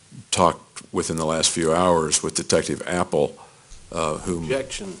 talked within the last few hours with Detective Apple, whom...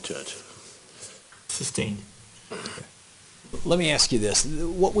 Objection, Judge. Sustained. Let me ask you this.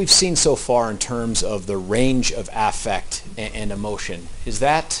 What we've seen so far in terms of the range of affect and emotion, is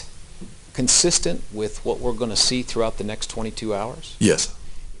that consistent with what we're going to see throughout the next 22 hours? Yes.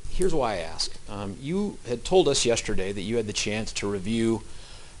 Here's why I ask. You had told us yesterday that you had the chance to review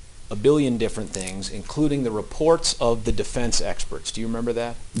a billion different things, including the reports of the defense experts. Do you remember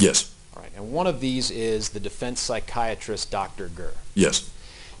that? Yes. All right. And one of these is the defense psychiatrist, Dr. Gurr. Yes.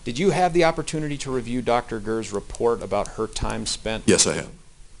 Did you have the opportunity to review Dr. Gurr's report about her time spent? Yes, I have.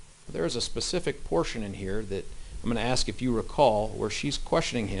 There is a specific portion in here that I'm going to ask if you recall, where she's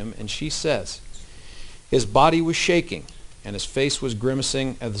questioning him, and she says, his body was shaking and his face was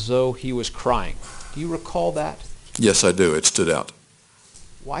grimacing as though he was crying. Do you recall that? Yes, I do. It stood out.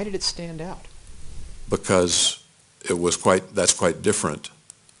 Why did it stand out? Because that's quite different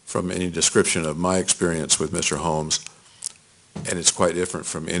from any description of my experience with Mr. Holmes, and it's quite different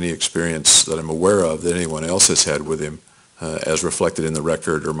from any experience that I'm aware of that anyone else has had with him, as reflected in the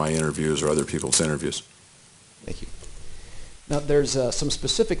record or my interviews or other people's interviews. Thank you. Now, there's some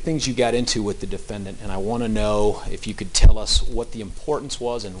specific things you got into with the defendant, and I want to know if you could tell us what the importance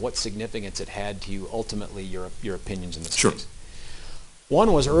was and what significance it had to you, ultimately, your opinions in this Sure. case.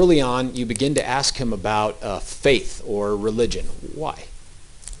 One was early on, you begin to ask him about faith or religion. Why?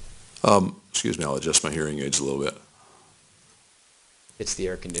 Excuse me, I'll adjust my hearing aids a little bit. It's the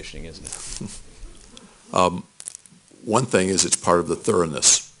air conditioning, isn't it? One thing is it's part of the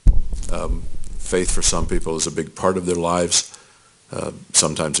thoroughness. Faith for some people is a big part of their lives.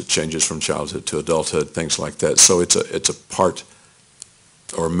 Sometimes it changes from childhood to adulthood, things like that. So it's a part,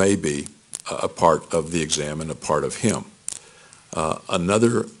 or maybe a part of the exam and a part of him.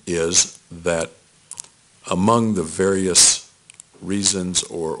 Another is that among the various reasons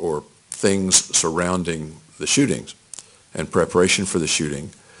or things surrounding the shootings and preparation for the shooting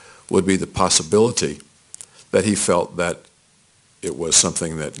would be the possibility that he felt that it was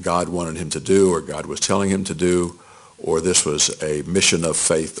something that God wanted him to do, or God was telling him to do, or this was a mission of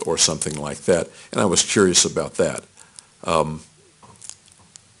faith or something like that. And I was curious about that.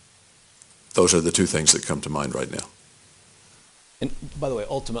 Those are the two things that come to mind right now. And by the way,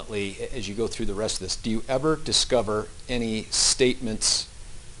 ultimately, as you go through the rest of this, do you ever discover any statements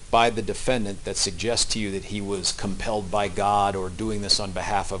by the defendant that suggest to you that he was compelled by God or doing this on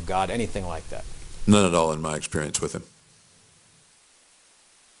behalf of God, anything like that? None at all in my experience with him.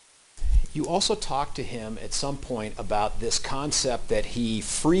 You also talked to him at some point about this concept that he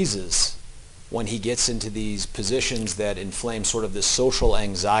freezes when he gets into these positions that inflame sort of this social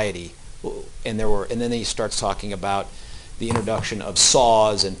anxiety. And then he starts talking about the introduction of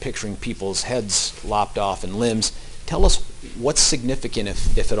saws and picturing people's heads lopped off and limbs. Tell us what's significant,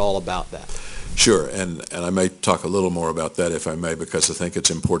 if at all, about that. Sure, and I may talk a little more about that if I may, because I think it's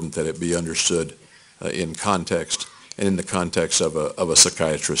important that it be understood in context, and in the context of a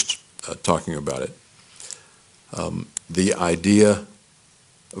psychiatrist talking about it. The idea,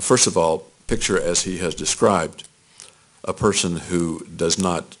 first of all, picture as he has described, a person who does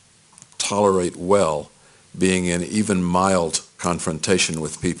not tolerate well being in even mild confrontation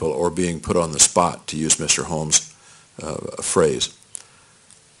with people or being put on the spot, to use Mr. Holmes' phrase.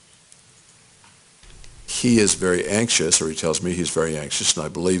 He is very anxious, or he tells me he's very anxious, and I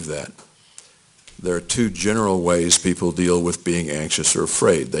believe that. There are two general ways people deal with being anxious or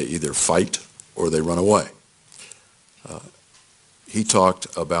afraid. They either fight or they run away. He talked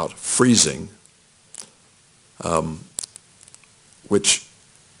about freezing, which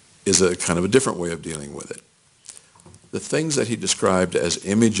is a kind of a different way of dealing with it. The things that he described as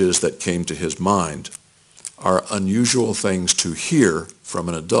images that came to his mind are unusual things to hear from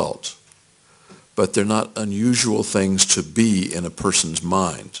an adult, but they're not unusual things to be in a person's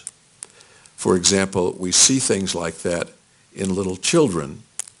mind. For example, we see things like that in little children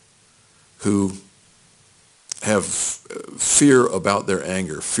who have fear about their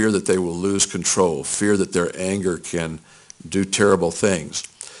anger, fear that they will lose control, fear that their anger can do terrible things.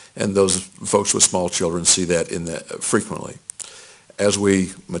 And those folks with small children see that frequently. As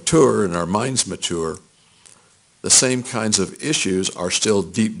we mature and our minds mature, the same kinds of issues are still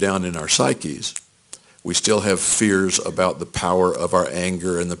deep down in our psyches. We still have fears about the power of our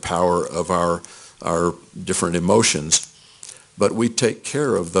anger and the power of our different emotions, but we take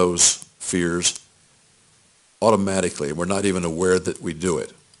care of those fears automatically, and we're not even aware that we do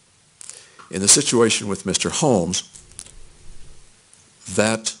it. In the situation with Mr. Holmes,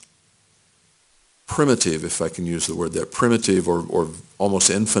 that primitive, if I can use the word, that primitive or almost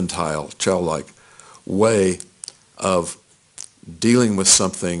infantile, childlike way of dealing with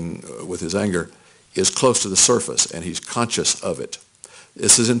something, with his anger, is close to the surface, and he's conscious of it.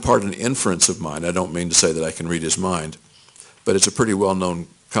 This is in part an inference of mine. I don't mean to say that I can read his mind, but it's a pretty well-known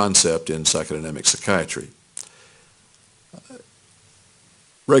concept in psychodynamic psychiatry.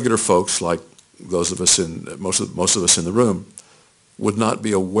 Regular folks, like those of us most of us in the room, would not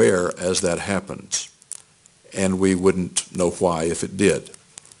be aware as that happens, and we wouldn't know why if it did.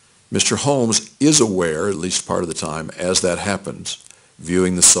 Mr. Holmes is aware, at least part of the time, as that happens,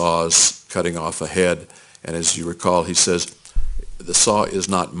 viewing the saws cutting off a head, and as you recall, he says, the saw is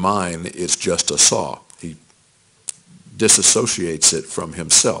not mine, it's just a saw. He disassociates it from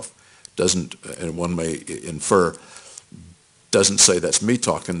himself. Doesn't, and one may infer, doesn't say that's me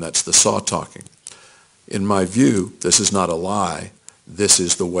talking, that's the saw talking. In my view, this is not a lie. This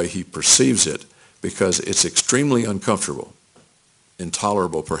is the way he perceives it, because it's extremely uncomfortable,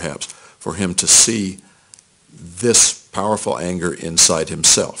 intolerable perhaps, for him to see this powerful anger inside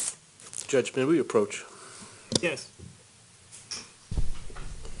himself. Judge, may we approach? Yes.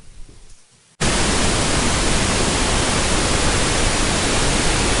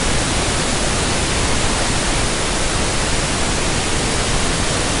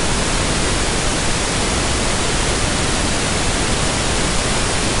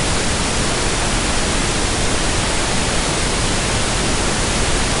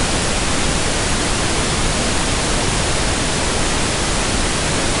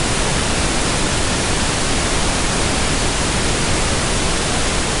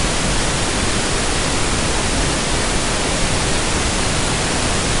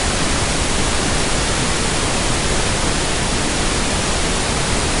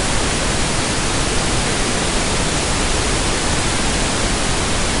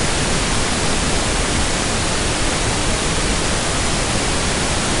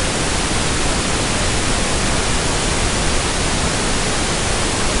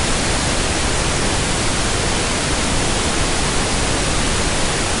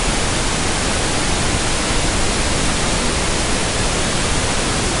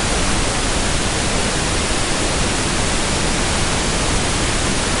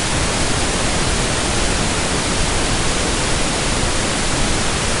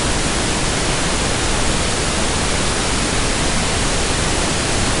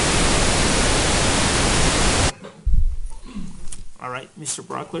 All right, Mr.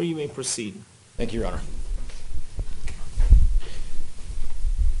 Brockler, you may proceed. Thank you, Your Honor.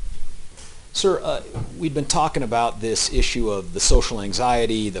 Sir, we've been talking about this issue of the social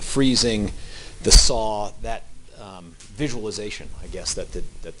anxiety, the freezing, the saw, that visualization, I guess, that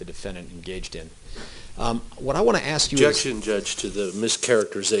the defendant engaged in. What I want to ask you Objection, Judge, to the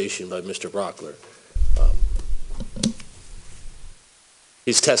mischaracterization by Mr. Brockler.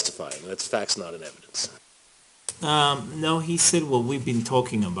 He's testifying. That's facts, not in evidence. No, he said what we've been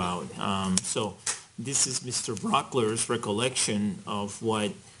talking about. So this is Mr. Brockler's recollection of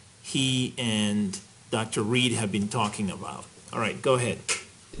what he and Dr. Reed have been talking about. All right, go ahead.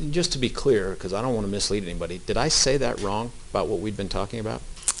 Just to be clear, because I don't want to mislead anybody, did I say that wrong about what we'd been talking about?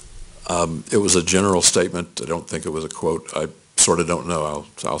 It was a general statement. I don't think it was a quote. I sort of don't know.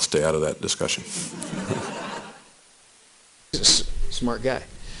 I'll stay out of that discussion. Smart guy.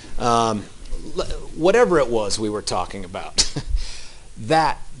 Whatever it was we were talking about,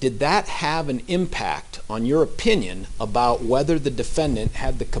 did that have an impact on your opinion about whether the defendant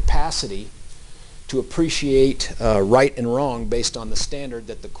had the capacity to appreciate right and wrong based on the standard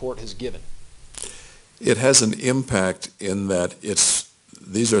that the court has given? It has an impact in that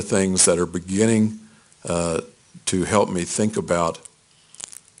these are things that are beginning to help me think about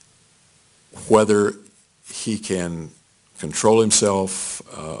whether he can control himself,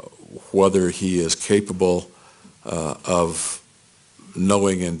 whether he is capable of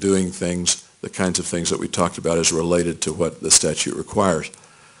knowing and doing things, the kinds of things that we talked about as related to what the statute requires.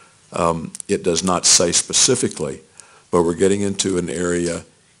 It does not say specifically, but we're getting into an area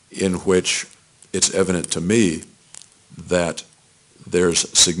in which it's evident to me that there's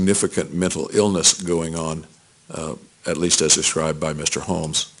significant mental illness going on, at least as described by Mr.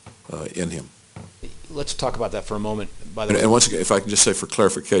 Holmes, in him. Let's talk about that for a moment. By the way, and once again, if I can just say for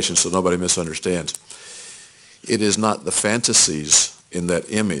clarification so nobody misunderstands, it is not the fantasies in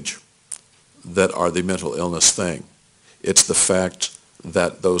that image that are the mental illness thing. It's the fact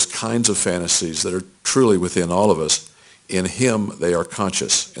that those kinds of fantasies that are truly within all of us, in him they are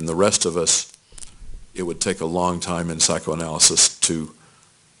conscious. In the rest of us, it would take a long time in psychoanalysis to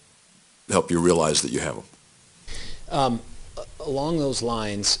help you realize that you have them. Along those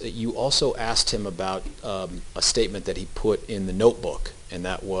lines, you also asked him about a statement that he put in the notebook, and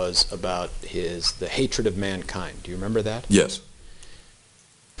that was about the hatred of mankind. Do you remember that? Yes.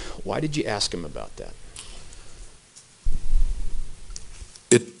 Why did you ask him about that?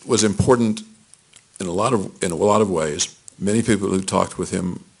 It was important in a lot of ways, many people who talked with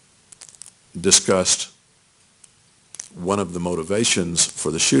him discussed one of the motivations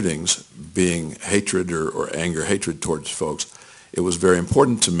for the shootings being hatred or anger, hatred towards folks. It was very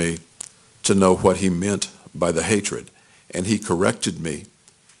important to me to know what he meant by the hatred. And he corrected me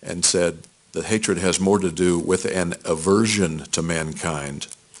and said that hatred has more to do with an aversion to mankind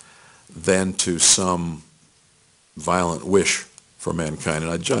than to some violent wish for mankind.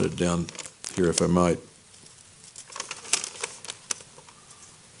 And I jotted down here, if I might.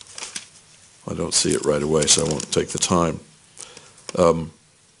 I don't see it right away, so I won't take the time. An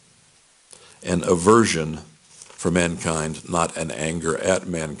aversion for mankind, not an anger at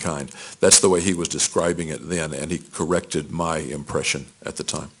mankind. That's the way he was describing it then, and he corrected my impression at the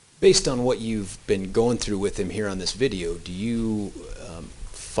time. Based on what you've been going through with him here on this video, do you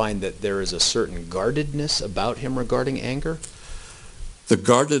find that there is a certain guardedness about him regarding anger? The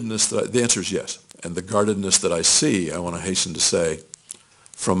guardedness, the answer is yes. And the guardedness that I see, I want to hasten to say,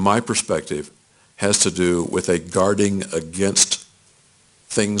 from my perspective, has to do with a guarding against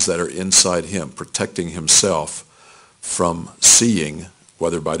things that are inside him, protecting himself from seeing,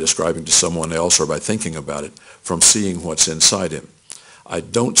 whether by describing to someone else or by thinking about it, from seeing what's inside him. I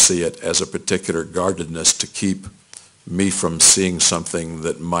don't see it as a particular guardedness to keep me from seeing something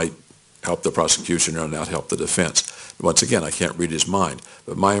that might help the prosecution or not help the defense. Once again, I can't read his mind,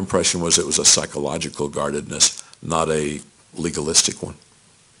 but my impression was it was a psychological guardedness, not a legalistic one.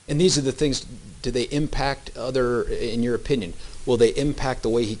 And these are the things, do they impact in your opinion, will they impact the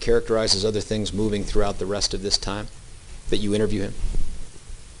way he characterizes other things moving throughout the rest of this time that you interview him?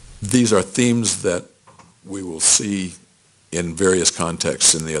 These are themes that we will see in various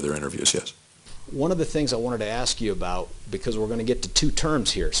contexts in the other interviews, yes. One of the things I wanted to ask you about, because we're going to get to two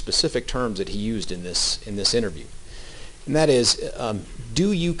terms here, specific terms that he used in this interview, and that is,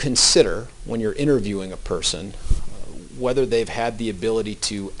 do you consider, when you're interviewing a person, whether they've had the ability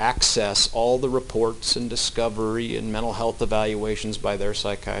to access all the reports and discovery and mental health evaluations by their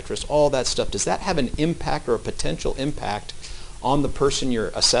psychiatrist, all that stuff, does that have an impact or a potential impact on the person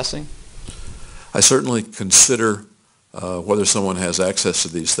you're assessing? I certainly consider whether someone has access to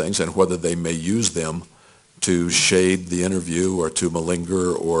these things and whether they may use them to shade the interview or to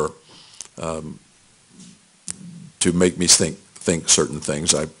malinger or to make me think certain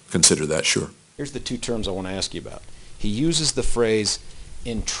things. I consider that, sure. Here's the two terms I want to ask you about. He uses the phrase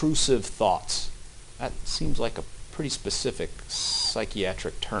intrusive thoughts. That seems like a pretty specific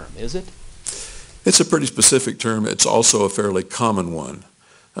psychiatric term, is it? It's a pretty specific term. It's also a fairly common one.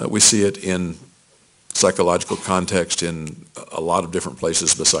 We see it in psychological context in a lot of different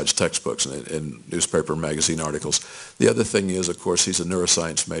places besides textbooks and in newspaper and magazine articles. The other thing is, of course, he's a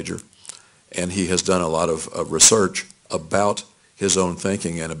neuroscience major, and he has done a lot of research about his own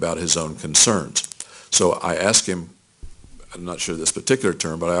thinking and about his own concerns. So I ask him, I'm not sure this particular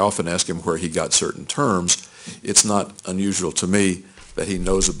term, but I often ask him where he got certain terms. It's not unusual to me that he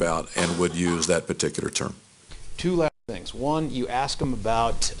knows about and would use that particular term. Two last things. One, you ask him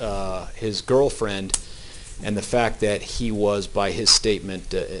about his girlfriend and the fact that he was, by his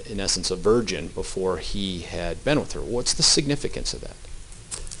statement, in essence, a virgin before he had been with her. What's the significance of that?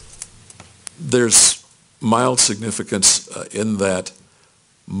 There's mild significance in that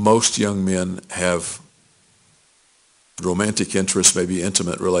most young men have romantic interests, maybe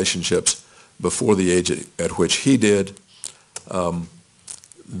intimate relationships, before the age at which he did.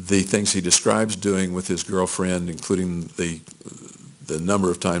 The things he describes doing with his girlfriend, including the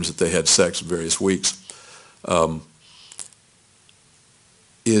number of times that they had sex in various weeks,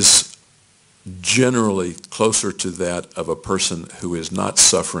 is generally closer to that of a person who is not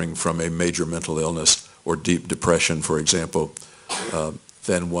suffering from a major mental illness or deep depression, for example,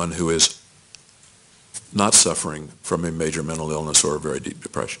 than one who is not suffering from a major mental illness or a very deep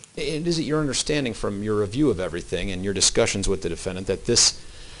depression. And is it your understanding from your review of everything and your discussions with the defendant that this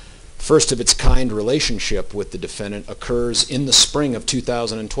first of its kind relationship with the defendant occurs in the spring of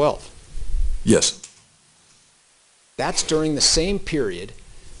 2012? Yes. That's during the same period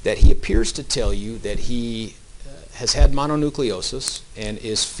that he appears to tell you that he has had mononucleosis and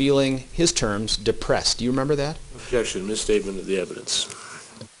is feeling, his terms, depressed. Do you remember that? Objection, misstatement of the evidence.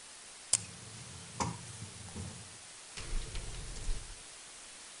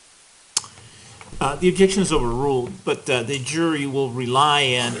 The objection is overruled, but the jury will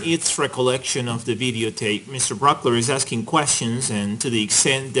rely on its recollection of the videotape. Mr. Brockler is asking questions, and to the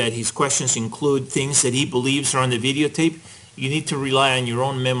extent that his questions include things that he believes are on the videotape, you need to rely on your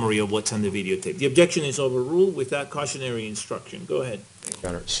own memory of what's on the videotape. The objection is overruled with that cautionary instruction. Go ahead. Your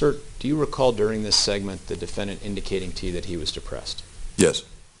Honor. Sir, do you recall during this segment the defendant indicating to you that he was depressed? Yes.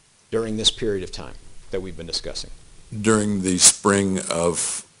 During this period of time that we've been discussing? during the spring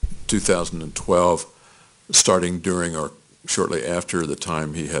of 2012, starting during or shortly after the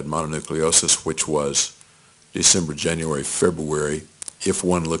time he had mononucleosis, which was December, January, February, if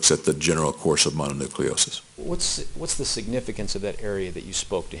one looks at the general course of mononucleosis. What's the significance of that area that you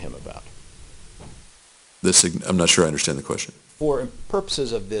spoke to him about? I'm not sure I understand the question. For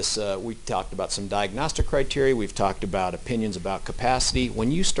purposes of this, we talked about some diagnostic criteria. We've talked about opinions about capacity.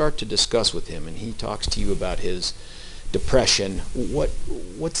 When you start to discuss with him and he talks to you about his depression,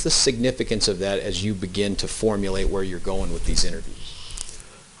 what's the significance of that as you begin to formulate where you're going with these interviews?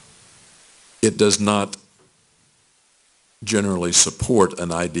 It does not generally support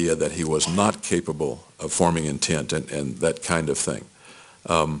an idea that he was not capable of forming intent and that kind of thing.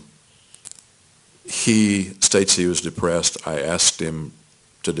 He states he was depressed. I asked him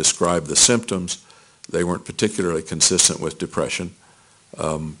to describe the symptoms. They weren't particularly consistent with depression,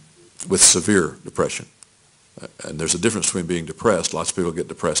 with severe depression. And there's a difference between being depressed. Lots of people get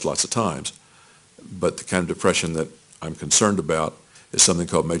depressed lots of times. But the kind of depression that I'm concerned about is something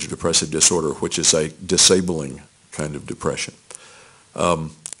called major depressive disorder, which is a disabling kind of depression.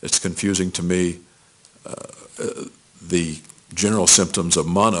 It's confusing to me. The general symptoms of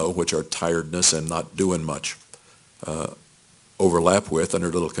mono, which are tiredness and not doing much, overlap with and are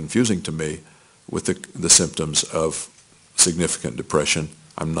a little confusing to me with the symptoms of significant depression.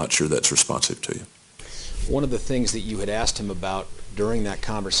 I'm not sure that's responsive to you. One of the things that you had asked him about during that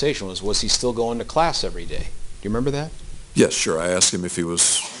conversation was he still going to class every day? Do you remember that? Yes, sure. I asked him if he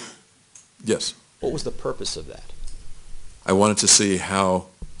was, yes. What was the purpose of that? I wanted to see how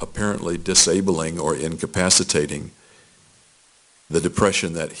apparently disabling or incapacitating the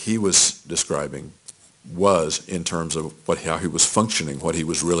depression that he was describing was in terms of how he was functioning, what he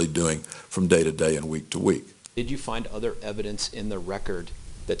was really doing from day to day and week to week. Did you find other evidence in the record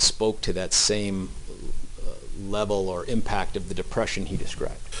that spoke to that same level or impact of the depression he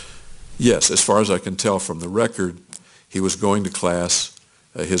described? Yes, as far as I can tell from the record, he was going to class.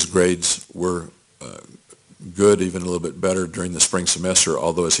 His grades were good, even a little bit better during the spring semester,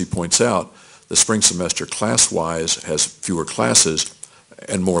 although as he points out, the spring semester class-wise has fewer classes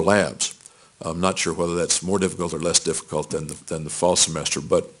and more labs. I'm not sure whether that's more difficult or less difficult than the fall semester,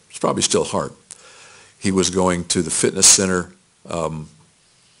 but it's probably still hard. He was going to the fitness center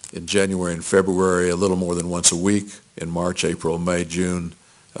in January and February a little more than once a week. In March, April, May, June,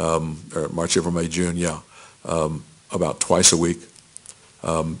 March, April, May, June, about twice a week.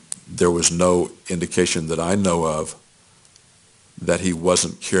 There was no indication that I know of that he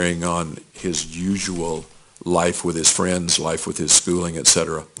wasn't carrying on his usual life with his friends, life with his schooling,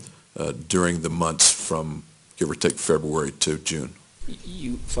 etc., during the months from, give or take, February to June.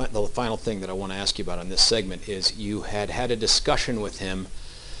 The final thing that I want to ask you about on this segment is you had a discussion with him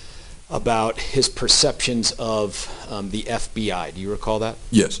about his perceptions of the FBI. Do you recall that?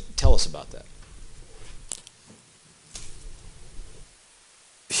 Yes. Tell us about that.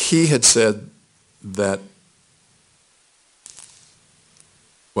 He had said that,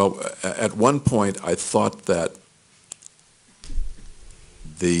 well, at one point I thought that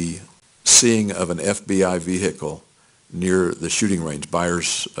the seeing of an FBI vehicle near the shooting range,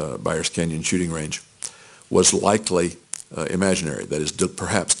 Byers Canyon shooting range, was likely imaginary, that is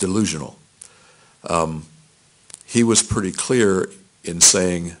perhaps delusional. He was pretty clear in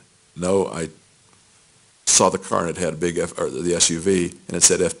saying, no, I saw the car and it had a big the SUV and it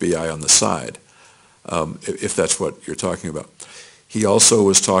said FBI on the side, if that's what you're talking about. He also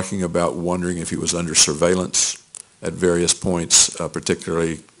was talking about wondering if he was under surveillance at various points,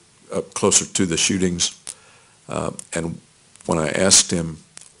 particularly closer to the shootings. And when I asked him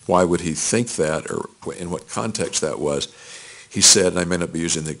why would he think that or in what context that was, he said, and I may not be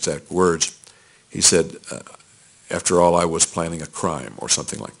using the exact words, he said, after all, I was planning a crime or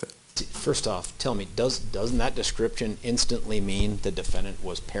something like that. First off, tell me, doesn't that description instantly mean the defendant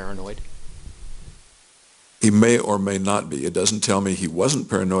was paranoid? He may or may not be. It doesn't tell me he wasn't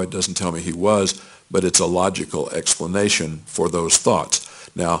paranoid, it doesn't tell me he was, but it's a logical explanation for those thoughts.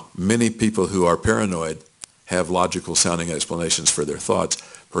 Now, many people who are paranoid have logical sounding explanations for their thoughts.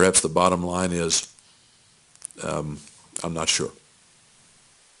 Perhaps the bottom line is, I'm not sure.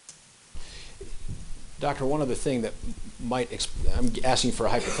 Doctor, one other thing that I'm asking for a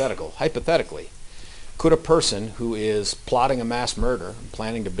hypothetical. Hypothetically, could a person who is plotting a mass murder,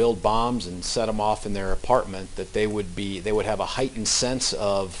 planning to build bombs and set them off in their apartment, that they would have a heightened sense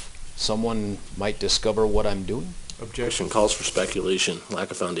of someone might discover what I'm doing? Objection calls for speculation,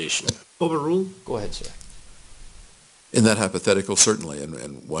 lack of foundation. Overruled? Go ahead, sir. In that hypothetical, certainly,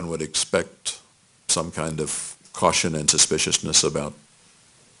 and one would expect some kind of caution and suspiciousness about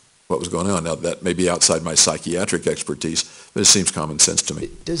what was going on. Now, that may be outside my psychiatric expertise, but it seems common sense to me.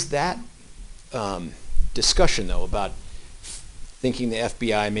 Does that discussion, though, about thinking the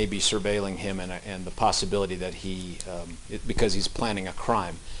FBI may be surveilling him and the possibility that because he's planning a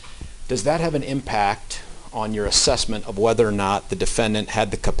crime, does that have an impact on your assessment of whether or not the defendant had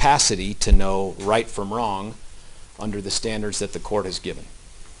the capacity to know right from wrong under the standards that the court has given?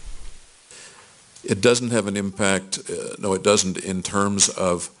 It doesn't have an impact, no, it doesn't in terms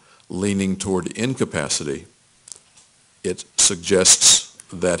of leaning toward incapacity. It suggests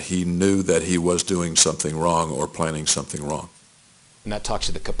that he knew that he was doing something wrong or planning something wrong. And that talks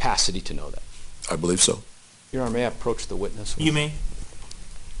to the capacity to know that. I believe so. Your Honor, may I approach the witness? You may.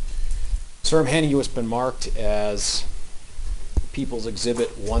 Sir, I'm handing you what's been marked as People's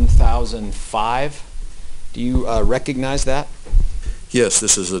Exhibit 1005. Do you recognize that? Yes,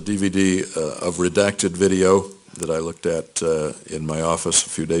 this is a DVD of redacted video that I looked at in my office a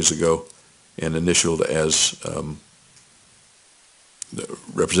few days ago and initialed as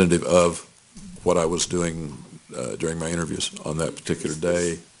representative of what I was doing during my interviews on that particular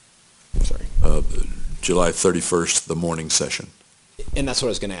day. Sorry. July 31st, the morning session. And that's what I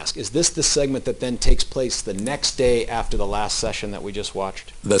was going to ask. Is this the segment that then takes place the next day after the last session that we just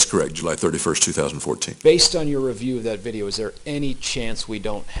watched? That's correct, July 31st, 2014. Based on your review of that video, is there any chance we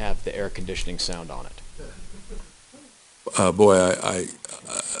don't have the air conditioning sound on it? Boy,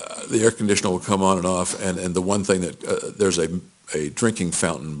 the air conditioner will come on and off, and the one thing that, there's a drinking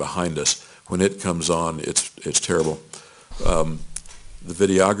fountain behind us. When it comes on, it's terrible. The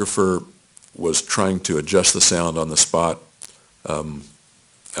videographer was trying to adjust the sound on the spot, and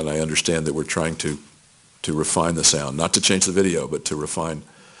I understand that we're trying to refine the sound, not to change the video, but to refine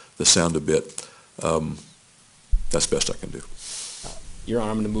the sound a bit. That's best I can do. Your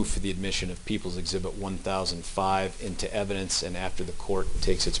Honor, I'm going to move for the admission of People's Exhibit 1005 into evidence, and after the court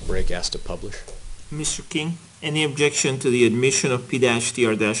takes its break, asked to publish. Mr. King, any objection to the admission of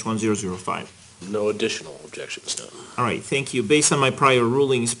P-TR-1005? No additional objections, no. All right, thank you. Based on my prior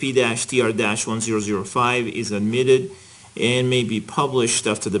rulings, P-TR-1005 is admitted and may be published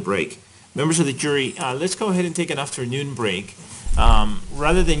after the break. Members of the jury, let's go ahead and take an afternoon break.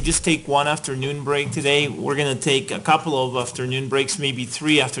 Rather than just take one afternoon break today, we're going to take a couple of afternoon breaks, maybe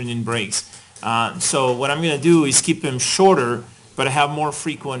 3 afternoon breaks. So what I'm going to do is keep them shorter, but have more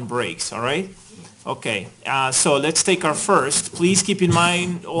frequent breaks, all right? Okay, so let's take our first. Please keep in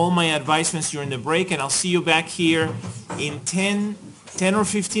mind all my advisements during the break, and I'll see you back here in 10 or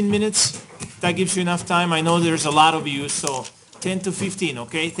 15 minutes. That gives you enough time. I know there's a lot of you, so 10 to 15,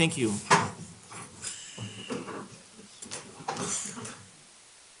 okay? Thank you.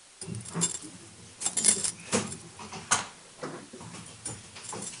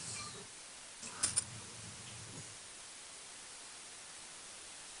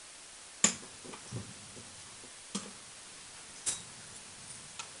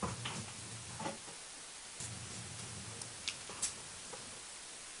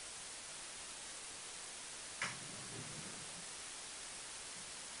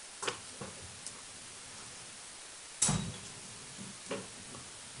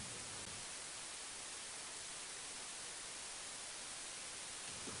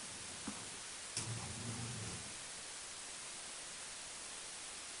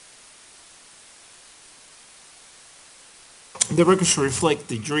 The record should reflect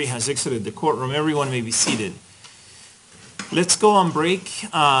the jury has exited the courtroom. Everyone may be seated. Let's go on break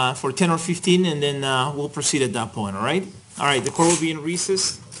for 10 or 15, and then we'll proceed at that point, all right? All right, the court will be in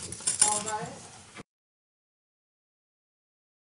recess.